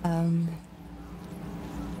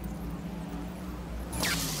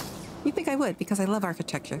 You think I would, because I love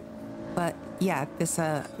architecture. But yeah, this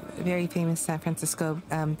very famous San Francisco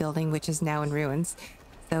building, which is now in ruins.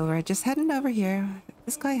 So we're just heading over here.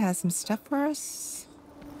 This guy has some stuff for us.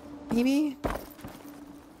 Maybe?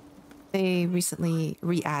 They recently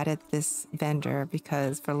re-added this vendor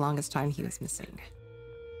because for the longest time he was missing.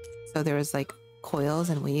 So there was like coils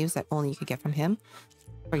and waves that only you could get from him.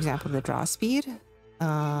 For example, the draw speed.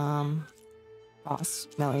 Boss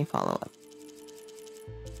melee follow-up.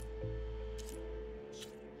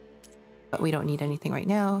 But we don't need anything right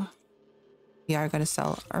now. We are going to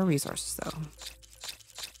sell our resources though.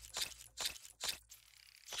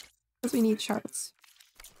 Because we need shards.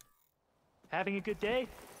 Having a good day?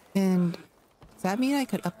 And does that mean I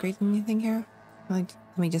could upgrade anything here? Like,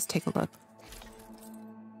 let me just take a look.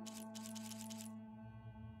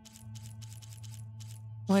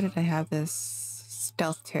 Why did I have this?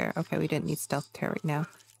 Stealth tear. Okay, we didn't need stealth tear right now.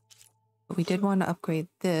 But we did want to upgrade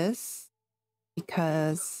this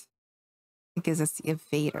because it gives us the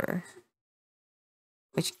evader,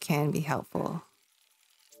 which can be helpful.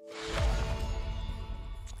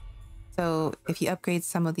 So if you upgrade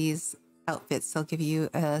some of these outfits, they'll give you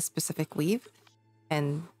a specific weave,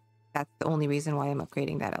 and that's the only reason why I'm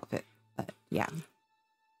upgrading that outfit. But yeah.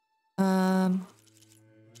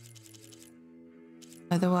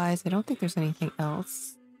 Otherwise, I don't think there's anything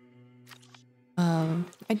else.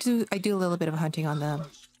 I do a little bit of hunting on the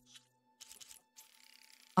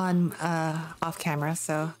off camera,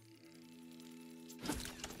 so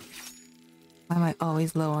I'm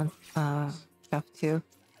always low on stuff too.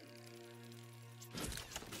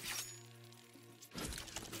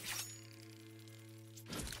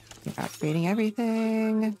 You're upgrading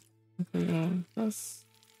everything, including this.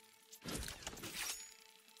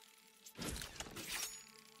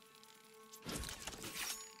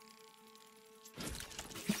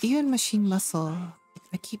 Even machine muscle,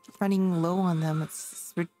 I keep running low on them.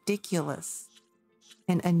 It's ridiculous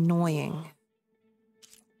and annoying.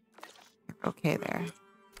 Okay there.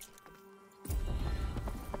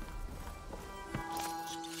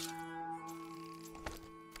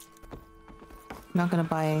 I'm not gonna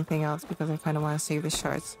buy anything else because I kind of want to save the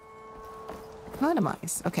shards.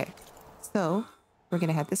 Economize. Okay, so we're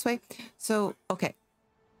gonna head this way. So, okay.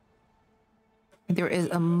 There is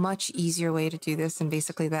a much easier way to do this, and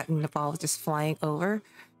basically that involves just flying over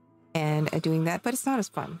and doing that, but it's not as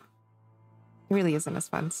fun. It really isn't as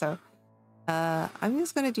fun. So I'm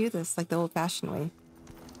just gonna do this like the old-fashioned way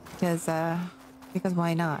because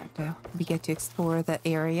why not? We get to explore the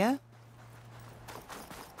area.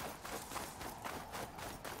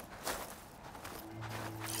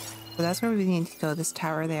 So that's where we need to go. This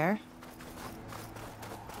tower there.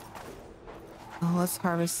 Oh, let's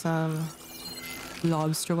harvest some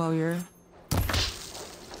lobster while we're here.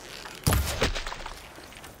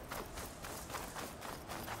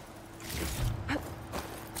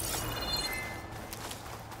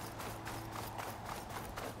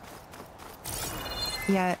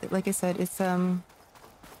 Yeah, like I said, it's a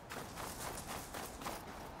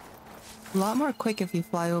lot more quick if you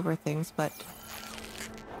fly over things, but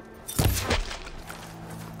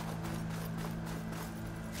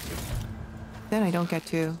then I don't get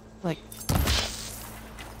to like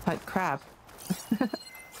hunt crab.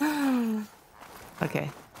 Okay.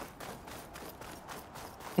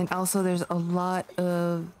 And also there's a lot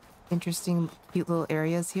of interesting cute little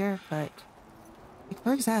areas here, but like,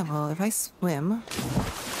 for example, if I swim,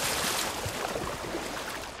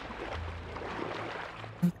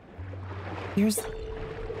 here's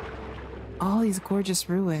all these gorgeous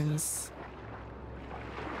ruins.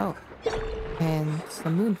 Oh, and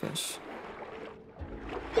some moonfish.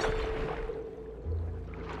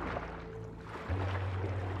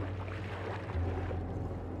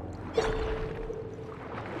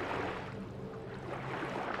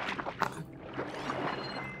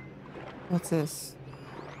 What's this?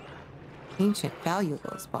 Ancient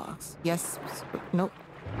valuables box. Yes. Nope.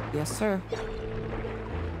 Yes, sir.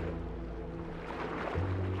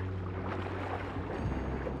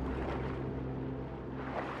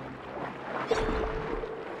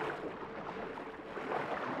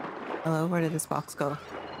 Hello, where did this box go?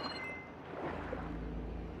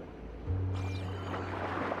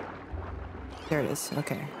 There it is.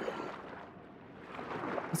 Okay.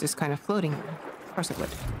 It's just kind of floating. Of course it would.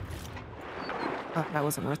 Oh, that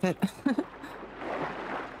wasn't worth it.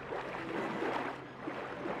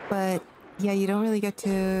 But yeah, you don't really get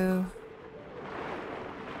to...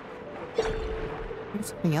 There's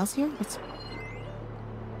something else here?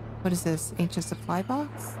 What is this? Ancient supply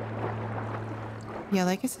box? Yeah,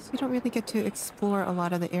 like I said, you don't really get to explore a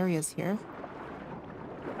lot of the areas here.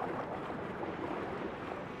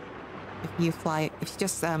 if you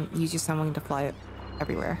just use your Sunwing to fly it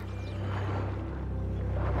everywhere.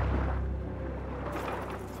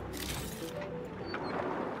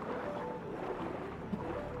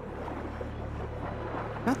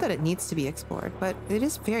 Not that it needs to be explored, but it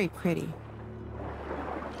is very pretty.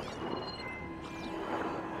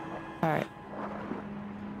 Alright.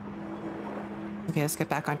 Okay, let's get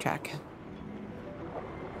back on track.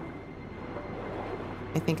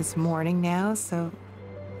 I think it's morning now, so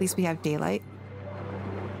at least we have daylight.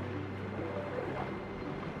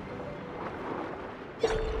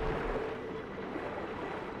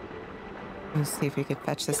 Let's see if we could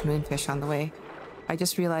fetch this moonfish on the way. I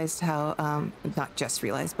just realized how, not just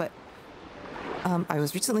realized, but I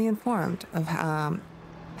was recently informed of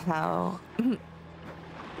how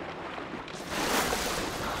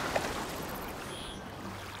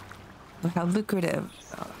lucrative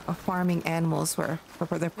farming animals were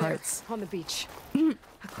for their parts. There, on the beach.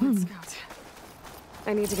 A Quen scout.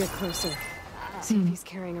 I need to get closer. See if he's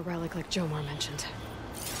carrying a relic like Jomar mentioned.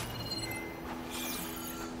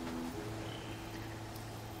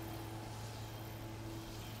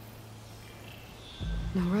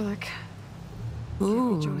 No relic.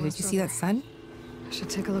 Ooh, did you see that sun? I should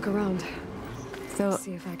take a look around. So,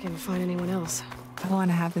 see if I can find anyone else. I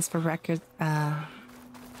want to have this for records,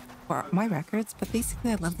 for my records, but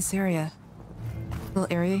basically I love this area. Little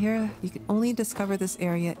area here. You can only discover this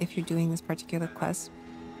area if you're doing this particular quest.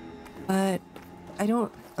 But I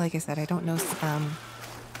don't, like I said, I don't know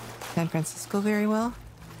San Francisco very well.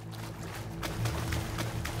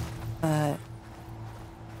 But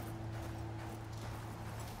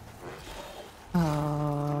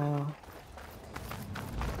oh,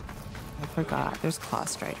 I forgot. There's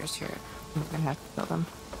Clawstriders here. I'm gonna have to kill them.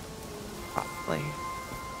 Probably.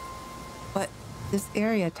 But this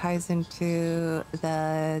area ties into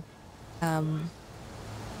the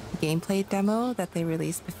gameplay demo that they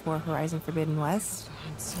released before Horizon Forbidden West.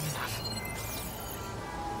 Soon enough.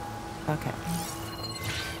 Okay.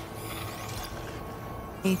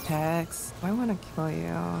 Apex, I want to kill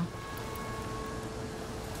you.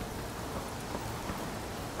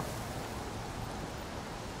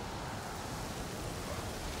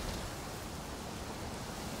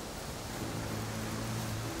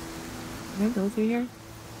 Can I go through here?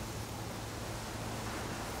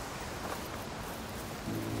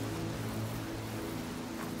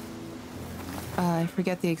 I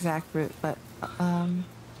forget the exact route, but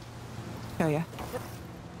show ya.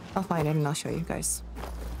 I'll find it and I'll show you guys.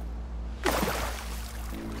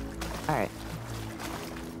 Alright.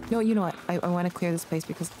 No, you know what? I want to clear this place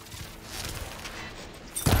because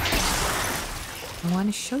I want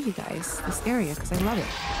to show you guys this area because I love it.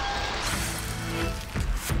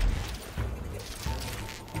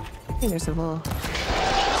 Hey, there's a little...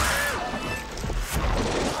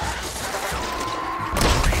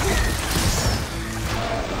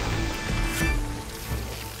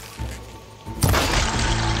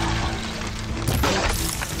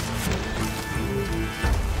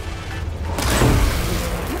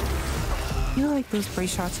 I feel like those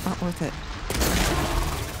brace shots aren't worth it.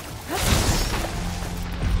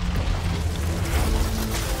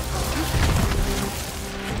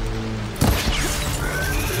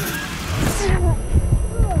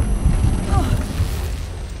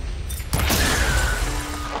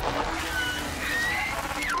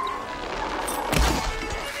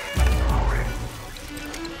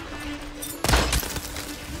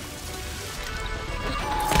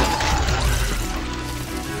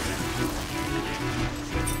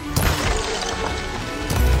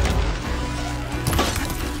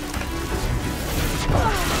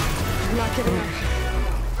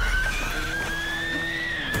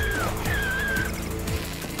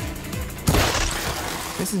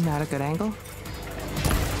 This is not a good angle.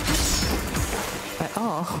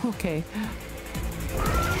 Oh, okay.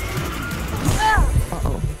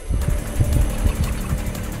 Uh-oh.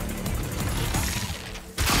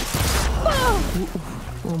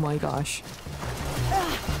 Oh my gosh.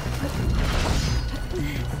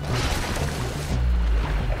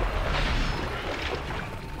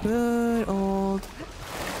 Good old...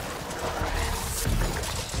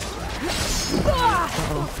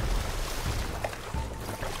 Uh-oh.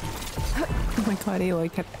 Oh my god,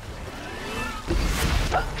 Aloy kept...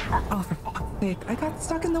 Oh, for fuck's sake. I got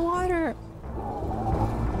stuck in the water!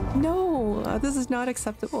 No! This is not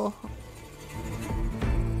acceptable.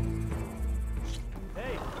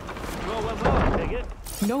 Hey, well, take it.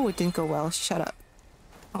 No, it didn't go well. Shut up.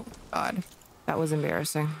 Oh god. That was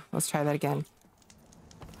embarrassing. Let's try that again.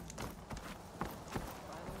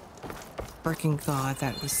 Freaking god,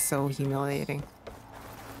 that was so humiliating.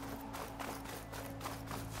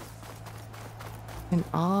 And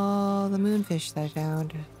all the moonfish that I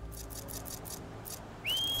found.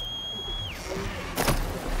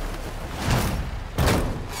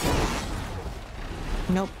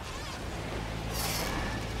 Nope.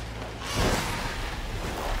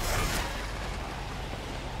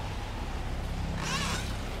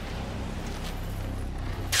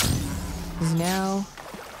 Is now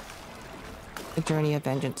a journey of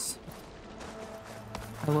vengeance.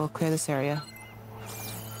 I will clear this area.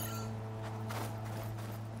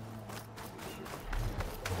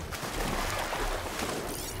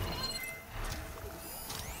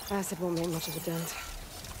 Acid won't make much of a dent.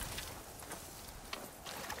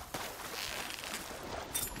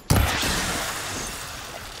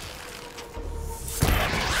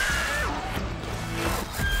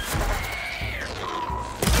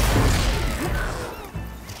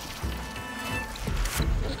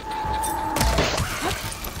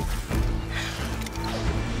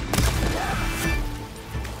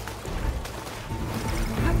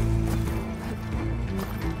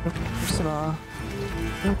 First of all,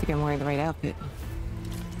 I don't think I'm wearing the right outfit.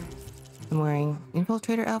 I'm wearing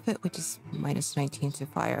infiltrator outfit, which is minus 19 to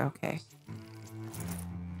fire. Okay.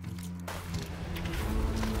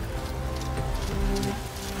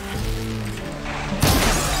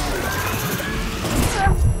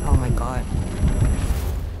 Oh my god.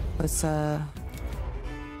 Let's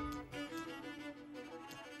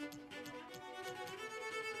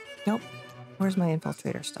Nope. Where's my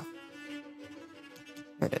infiltrator stuff?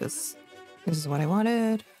 There it is. This is what I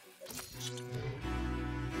wanted.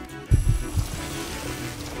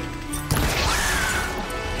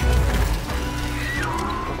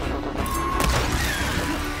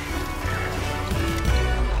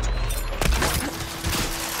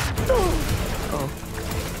 Oh.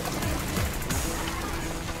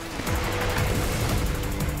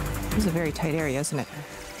 This is a very tight area, isn't it?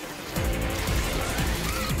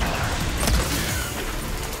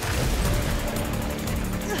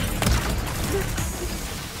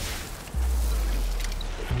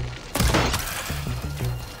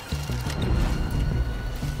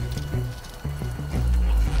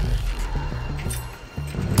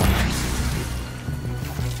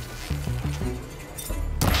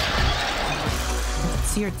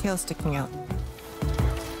 See your tail sticking out.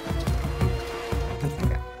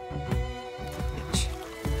 Bitch.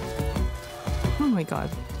 Oh my god.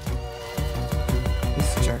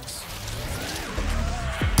 These jerks.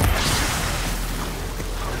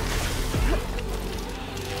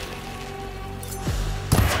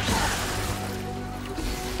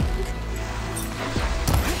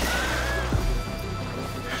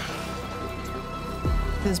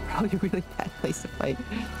 This is probably a really bad place to fight.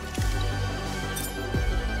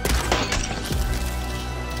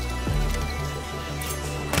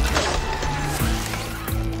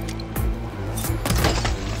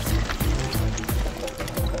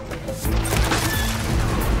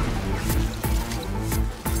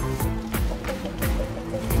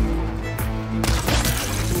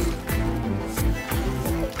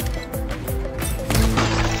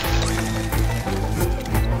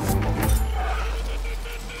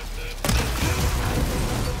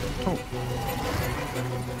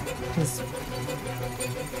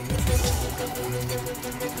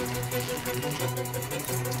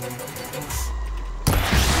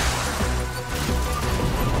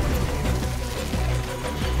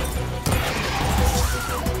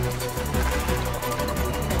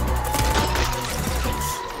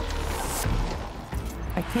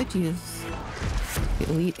 I could use the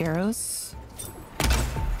elite arrows.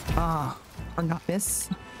 Or not miss.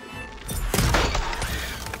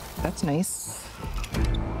 That's nice.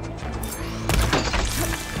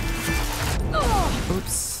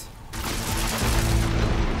 Oops.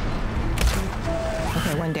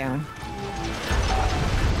 Okay, one down.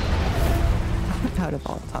 Out of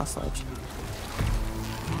all toss ledge.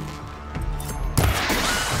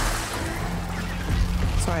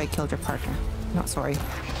 Sorry I killed your partner. Not sorry.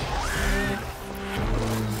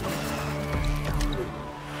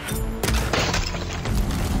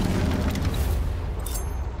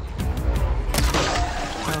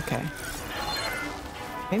 Okay.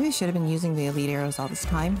 Maybe I should have been using the elite arrows all this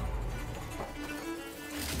time.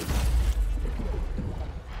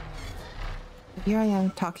 Here I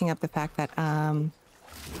am talking up the fact that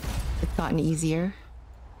it's gotten easier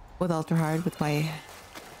with Ultra Hard with my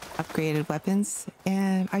upgraded weapons,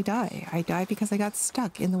 and I die. I die because I got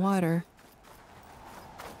stuck in the water.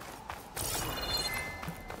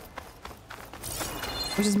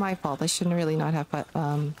 Which is my fault. I shouldn't really not have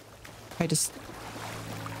tried to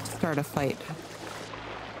start a fight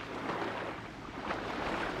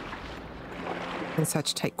in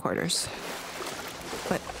such tight quarters.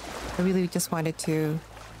 but I really just wanted to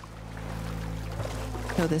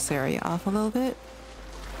show this area off a little bit.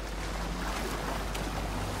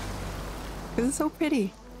 It's so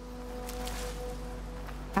pretty.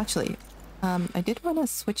 Actually, I did want to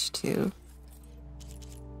switch to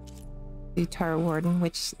the Tar Warden,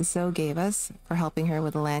 which Zoe gave us for helping her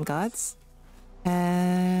with the land gods.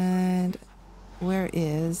 And where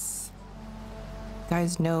is... You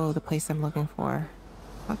guys know the place I'm looking for.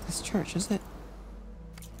 Not this church, is it?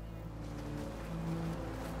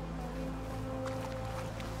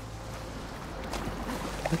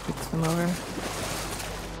 I could swim over.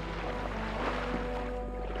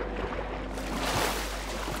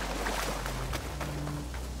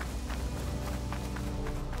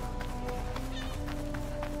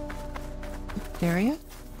 Area?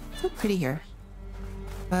 So pretty here.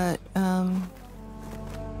 But,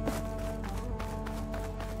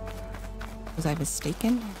 was I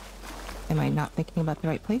mistaken? Am I not thinking about the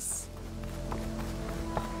right place?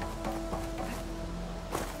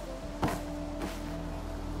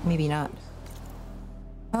 Maybe not.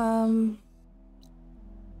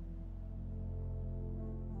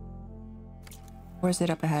 Where's it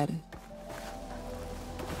up ahead?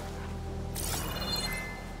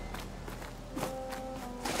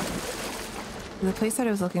 The place that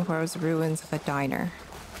I was looking for was the ruins of a diner.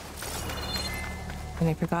 And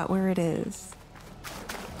I forgot where it is.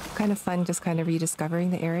 Kind of fun just kind of rediscovering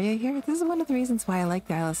the area here. This is one of the reasons why I like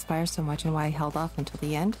the Isle of Spires so much and why I held off until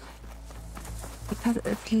the end. Because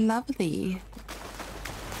it's lovely.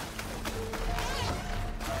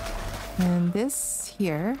 And this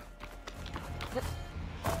here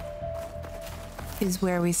is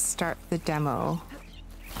where we start the demo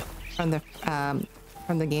from the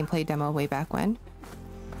gameplay demo way back when.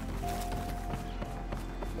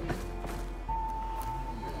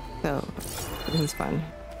 So this is fun.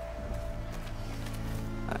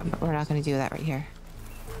 But we're not going to do that right here.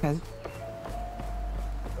 Because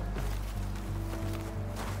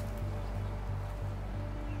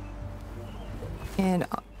and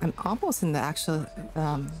I'm almost in the actual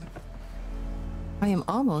I am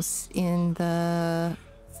almost in the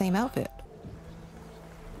same outfit.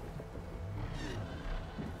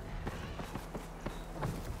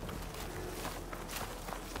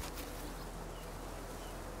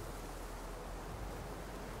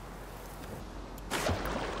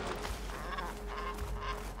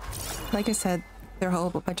 Like I said, there are a whole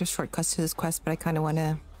bunch of shortcuts to this quest, but I kind of want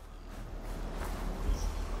to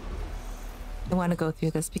go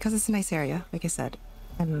through this because it's a nice area, like I said,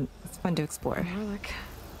 and it's fun to explore. Marlik.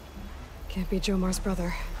 Can't be Jomar's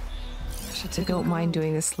brother. I should take I don't mind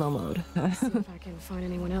doing this slow mode. See if I can find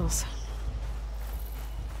anyone else.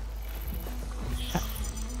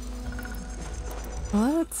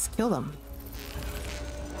 Well, let's kill them.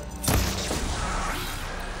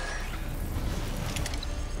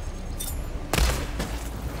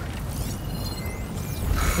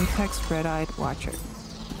 Apex Red-Eyed Watcher.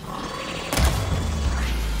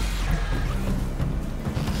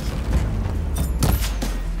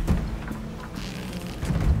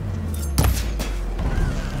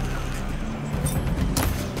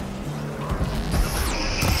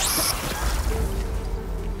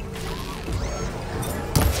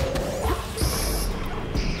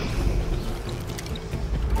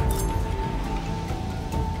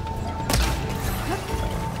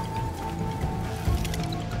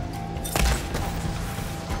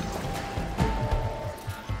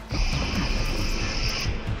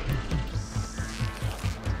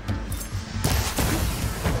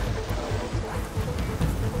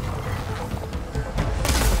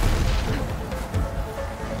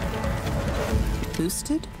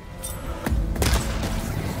 Boosted?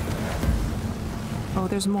 Oh,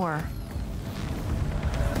 there's more.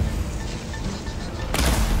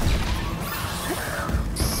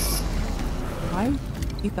 Why do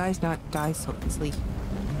you guys not die so easily?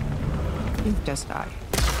 You just die.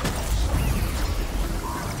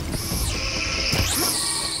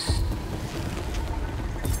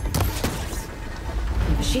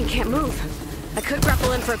 Machine can't move. I could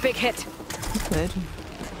grapple in for a big hit. You could.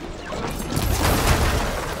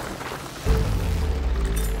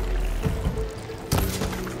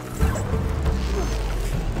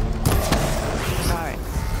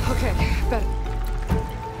 Okay, better.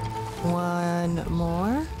 One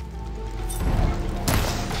more.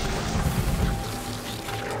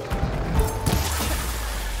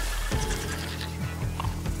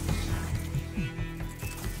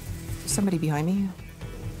 Somebody behind me.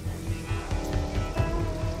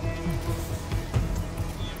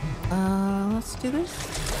 Let's do this.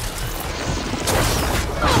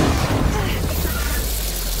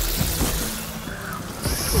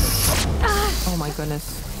 my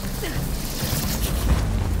goodness.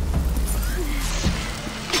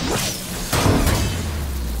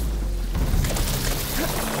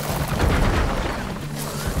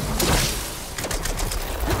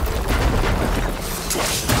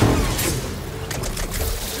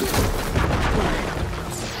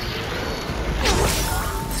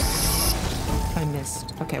 I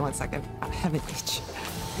missed. Okay, 1 second. I have an itch.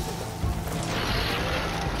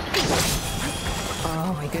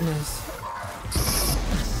 Oh my goodness.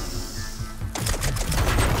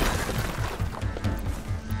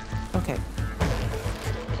 Okay.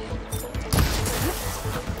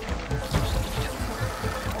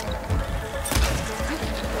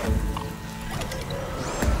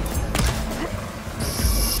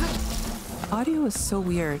 Audio is so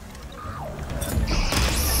weird.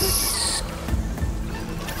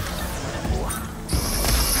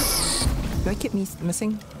 Do I keep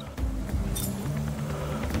missing?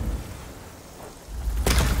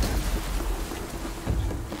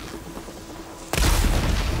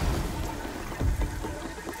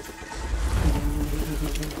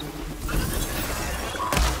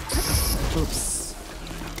 Oops.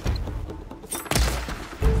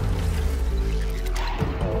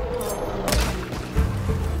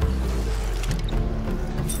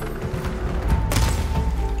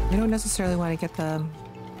 I don't necessarily want to get the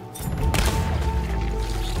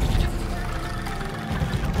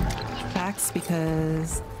facts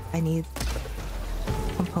because I need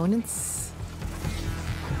components.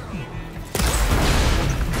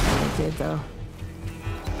 I did though.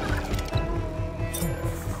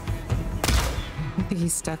 I think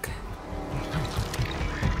he's stuck.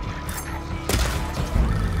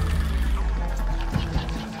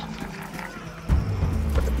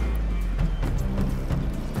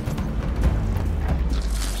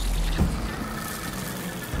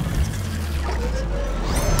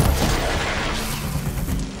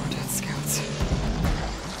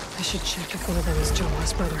 One of them is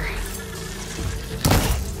Jomar's brother.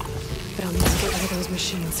 But I'll need to get rid of those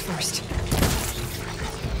machines first.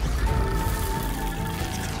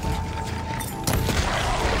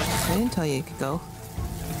 I didn't tell you you could go.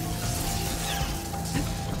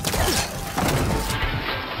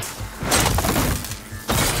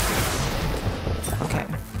 Okay.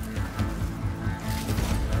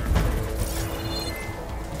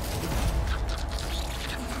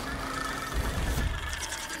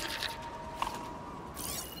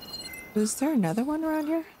 Is there another one around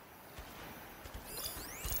here?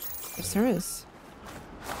 Yes, there is.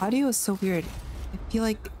 Audio is so weird. I feel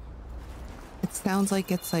like it sounds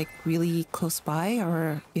like it's like really close by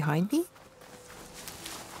or behind me.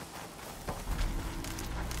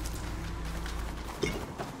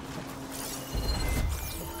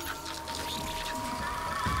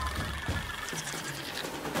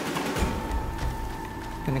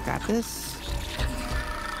 Gonna grab this.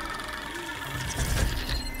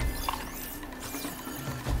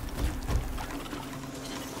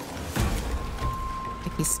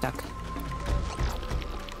 He's stuck.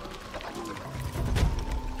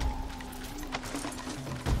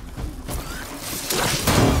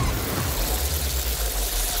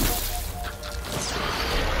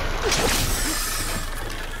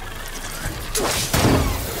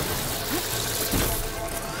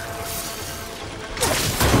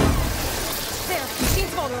 There,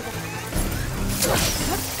 machine's vulnerable.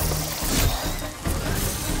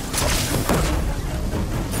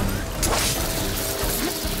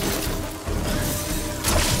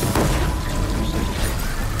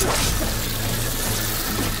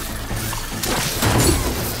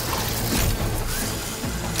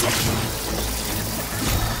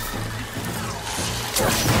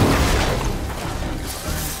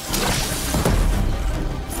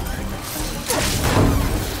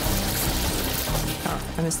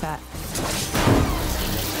 I missed that.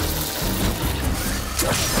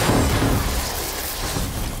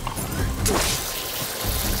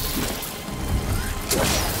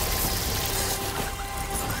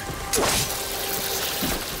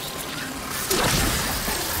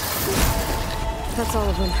 That's all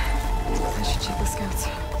of them. I should check the scouts.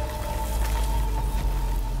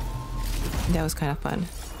 That was kind of fun.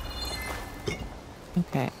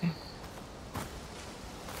 Okay.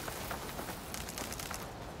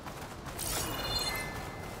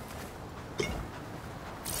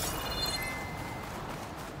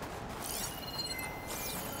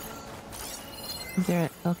 There,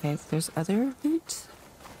 okay, there's other loot.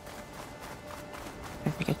 I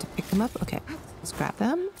forget to pick them up. Okay, let's grab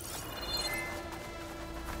them.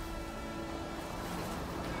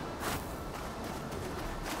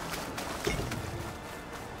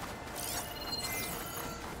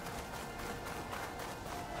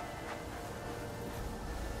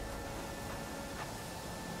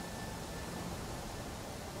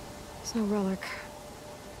 There's no relic.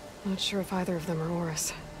 Not sure if either of them are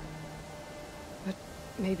Oris. But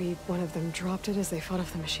maybe one of them dropped it as they fought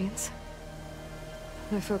off the machines?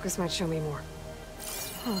 My focus might show me more.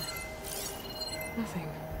 Oh. Nothing.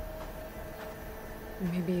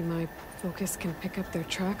 Maybe my focus can pick up their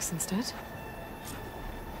tracks instead?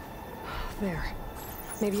 There.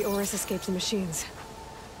 Maybe Oris escaped the machines.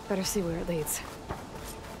 Better see where it leads.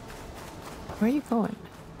 Where are you going?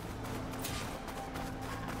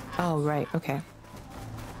 Oh, right, okay.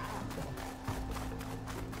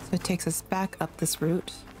 So it takes us back up this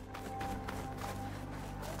route.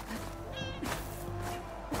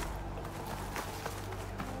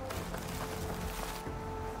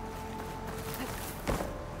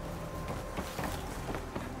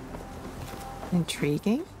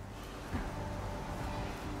 Intriguing.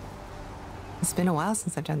 It's been a while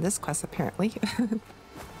since I've done this quest, apparently.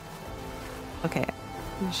 Okay.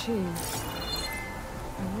 Machine.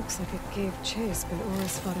 It looks like it gave chase, but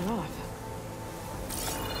Oris fought it off.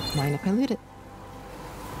 Mind if I loot it?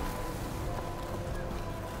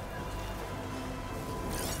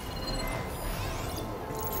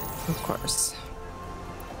 Of course.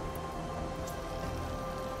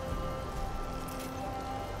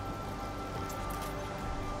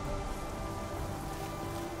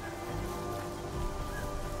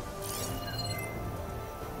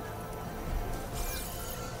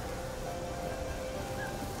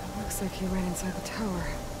 Looks like he ran inside the tower.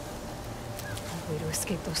 Probably to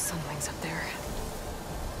escape those Sunwings up there.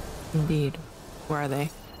 Indeed. Where are they?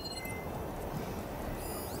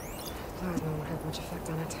 Plasma won't have much effect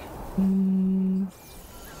on it.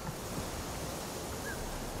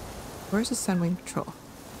 Where's the Sunwing Patrol?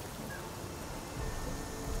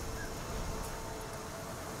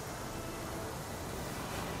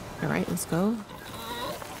 Alright, let's go.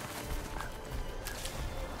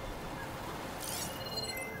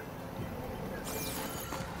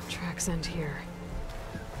 Tracks end here.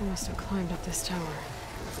 They must have climbed up this tower.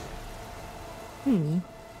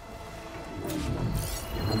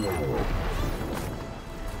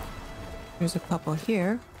 There's a couple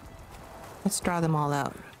here. Let's draw them all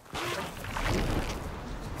out.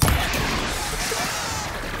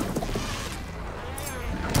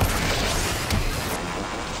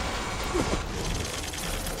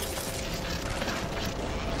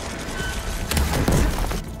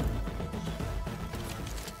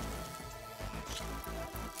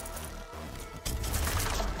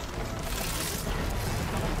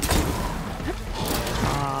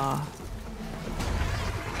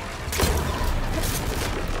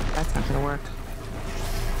 That's not gonna work.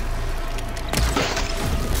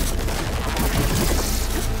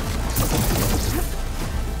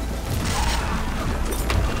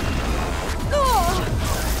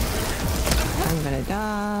 I'm gonna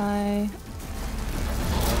die.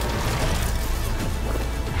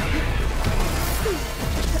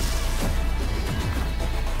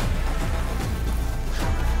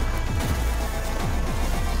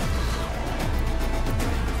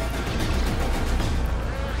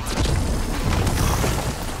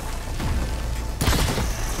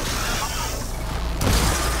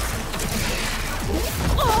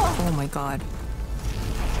 Oh my god.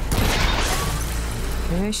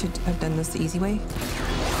 Maybe I should have done this the easy way.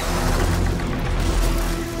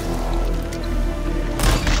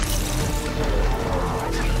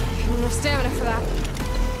 Enough stamina for that.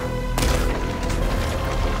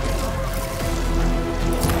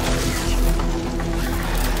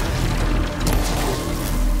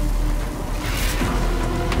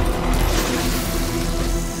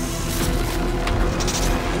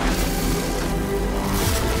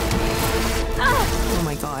 Oh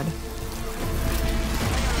my god.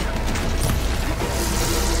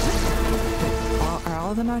 Are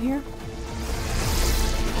all of them out here?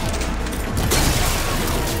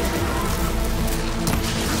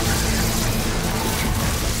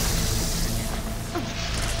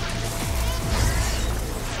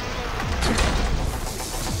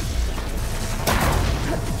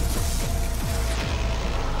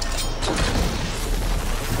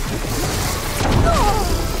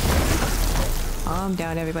 Calm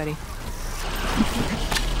down, everybody.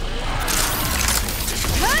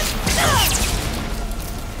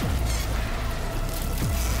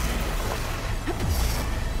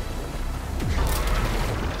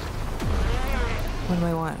 What do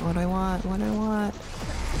I want? What do I want? What do I want?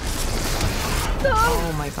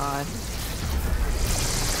 Oh my god.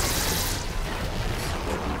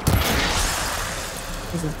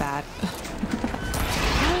 This is bad.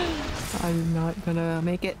 I'm not gonna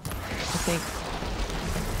make it, I think.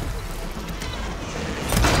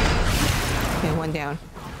 Okay, one down.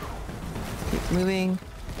 Keep moving.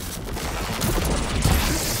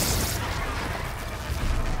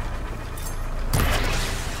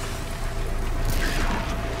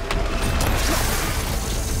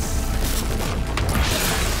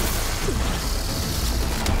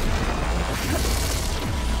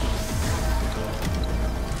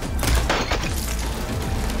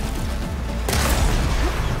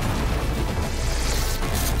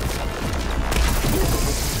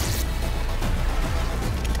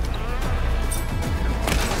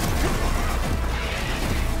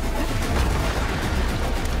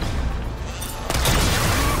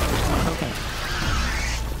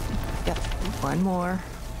 one more.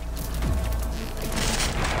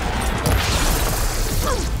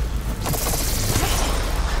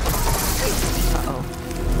 Uh-oh.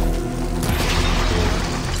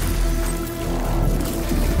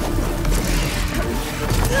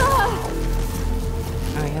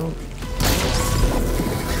 I am.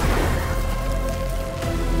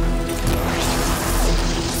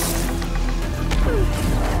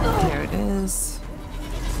 There it is.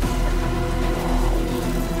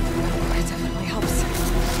 It definitely helps.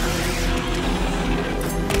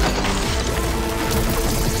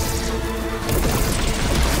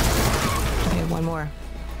 Okay, one more.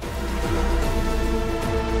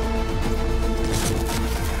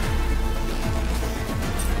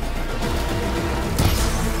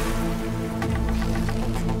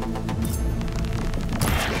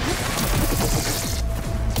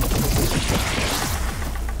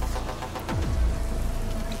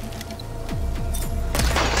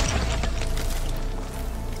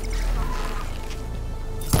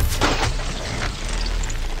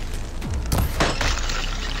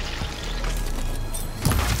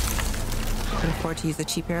 To use the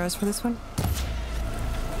cheap arrows for this one.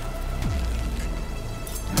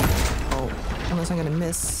 Oh, unless I'm gonna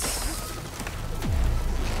miss.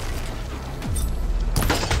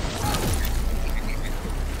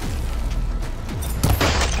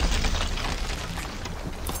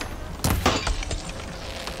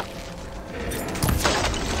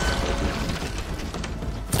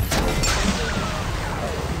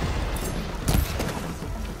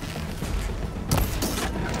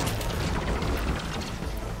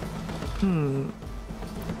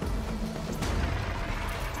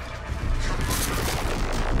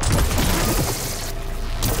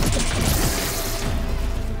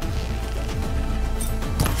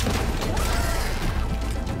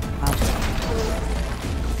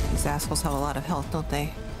 These assholes have a lot of health, don't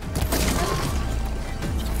they?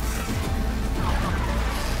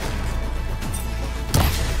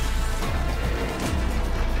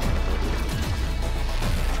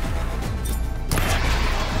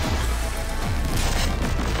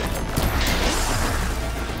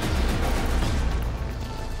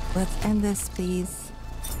 Let's end this, please.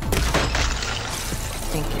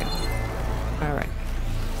 Thank you. All right.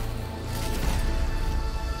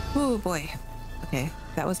 Oh boy. Okay,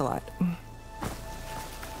 that was a lot.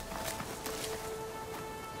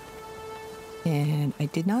 And I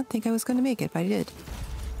did not think I was going to make it, but I did.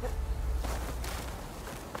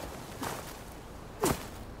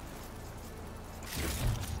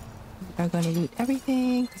 We are going to loot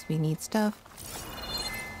everything because we need stuff.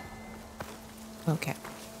 Okay.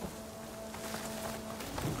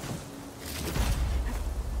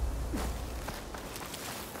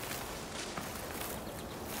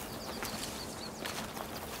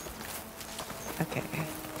 Okay.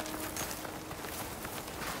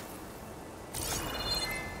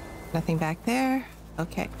 Nothing back there?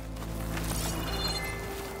 Okay.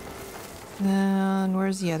 And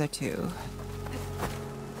where's the other two?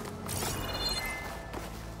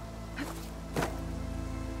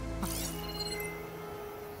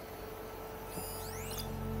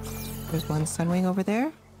 There's one Sunwing over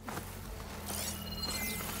there.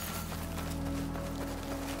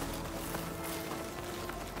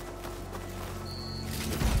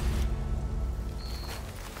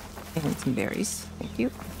 And some berries. Thank you.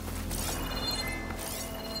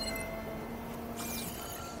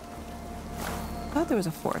 I thought there was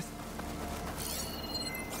a fourth.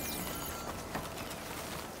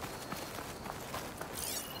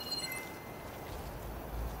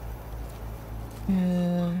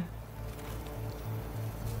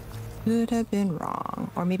 Could have been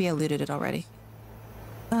wrong. Or maybe I looted it already.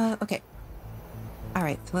 Okay.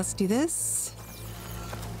 Alright, so let's do this.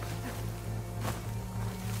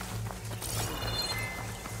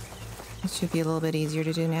 It should be a little bit easier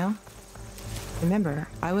to do now. Remember,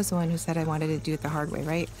 I was the one who said I wanted to do it the hard way,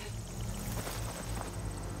 right?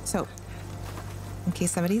 So, in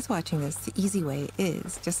case somebody's watching this, the easy way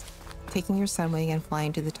is just taking your Sunwing and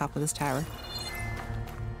flying to the top of this tower.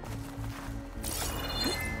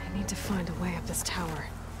 I need to find a way up this tower.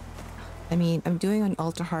 I mean, I'm doing an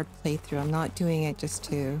ultra hard playthrough. I'm not doing it just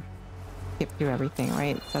to skip through everything,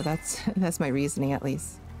 right? So that's my reasoning at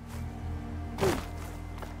least.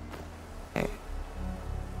 Okay.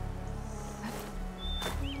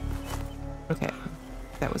 Okay.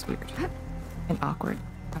 That was weird. And awkward.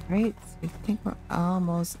 Alright, so I think we're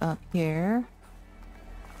almost up here.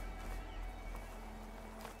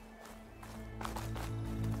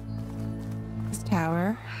 This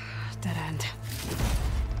tower. Dead end.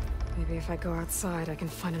 Maybe if I go outside, I can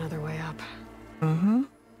find another way up. Mm-hmm.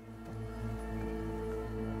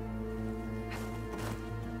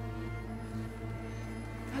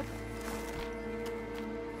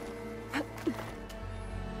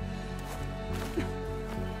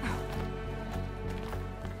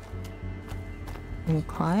 And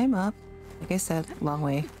climb up. Like I said, long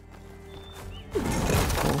way.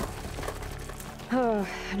 Cool. Oh,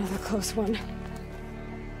 another close one.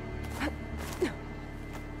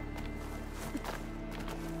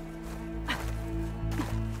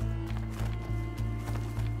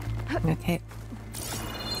 Okay.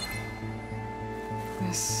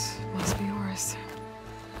 This must be Horus.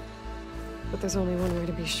 But there's only one way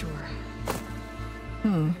to be sure.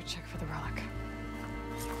 Better check for the relic.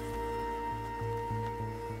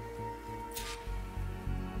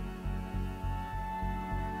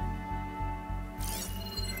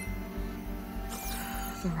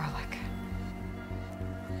 The relic.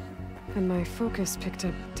 And my focus picked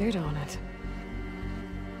up data on it.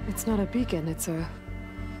 It's not a beacon, it's a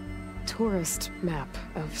tourist map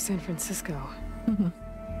of San Francisco.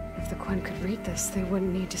 If the Quen could read this, they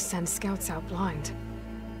wouldn't need to send scouts out blind.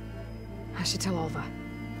 I should tell Alva.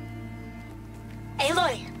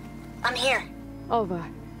 Aloy, I'm here. Alva,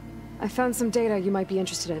 I found some data you might be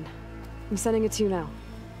interested in. I'm sending it to you now.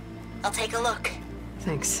 I'll take a look.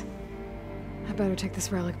 Thanks. I better take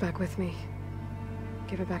this relic back with me.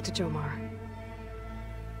 Give it back to Jomar.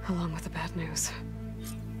 Along with the bad news.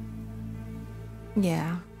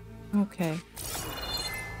 Yeah. Okay.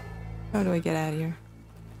 How do I get out of here?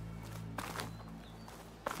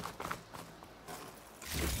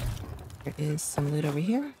 There is some loot over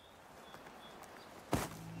here.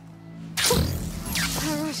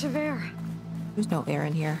 A rush of air. There's no air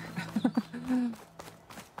in here.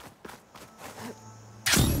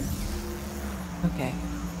 Okay.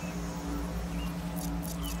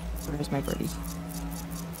 Where's my birdie?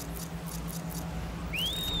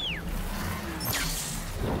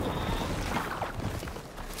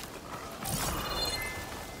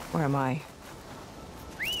 Where am I?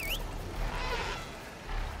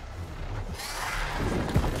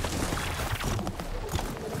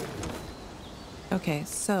 Okay,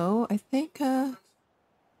 so I think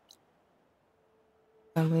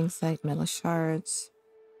Sunwings site, metal shards.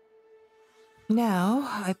 Now,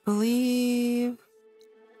 I believe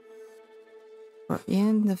we're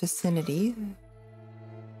in the vicinity.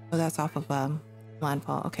 Oh, that's off of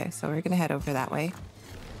Landfall. Okay, so we're gonna head over that way.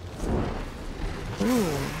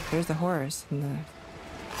 Ooh, there's the horse and the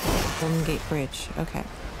Golden Gate Bridge. Okay,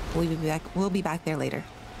 we'll be back. We'll be back there later.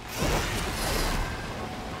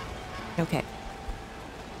 Okay.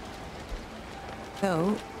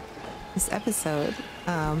 So, this episode,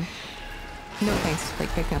 no thanks to like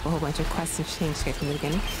picking up a whole bunch of quests and Chainscrape from the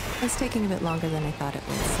beginning. It's taking a bit longer than I thought it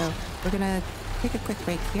would. So we're gonna take a quick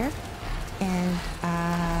break here, and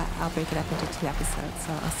I'll break it up into 2 episodes.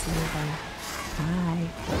 So I'll see you then.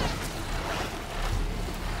 Bye.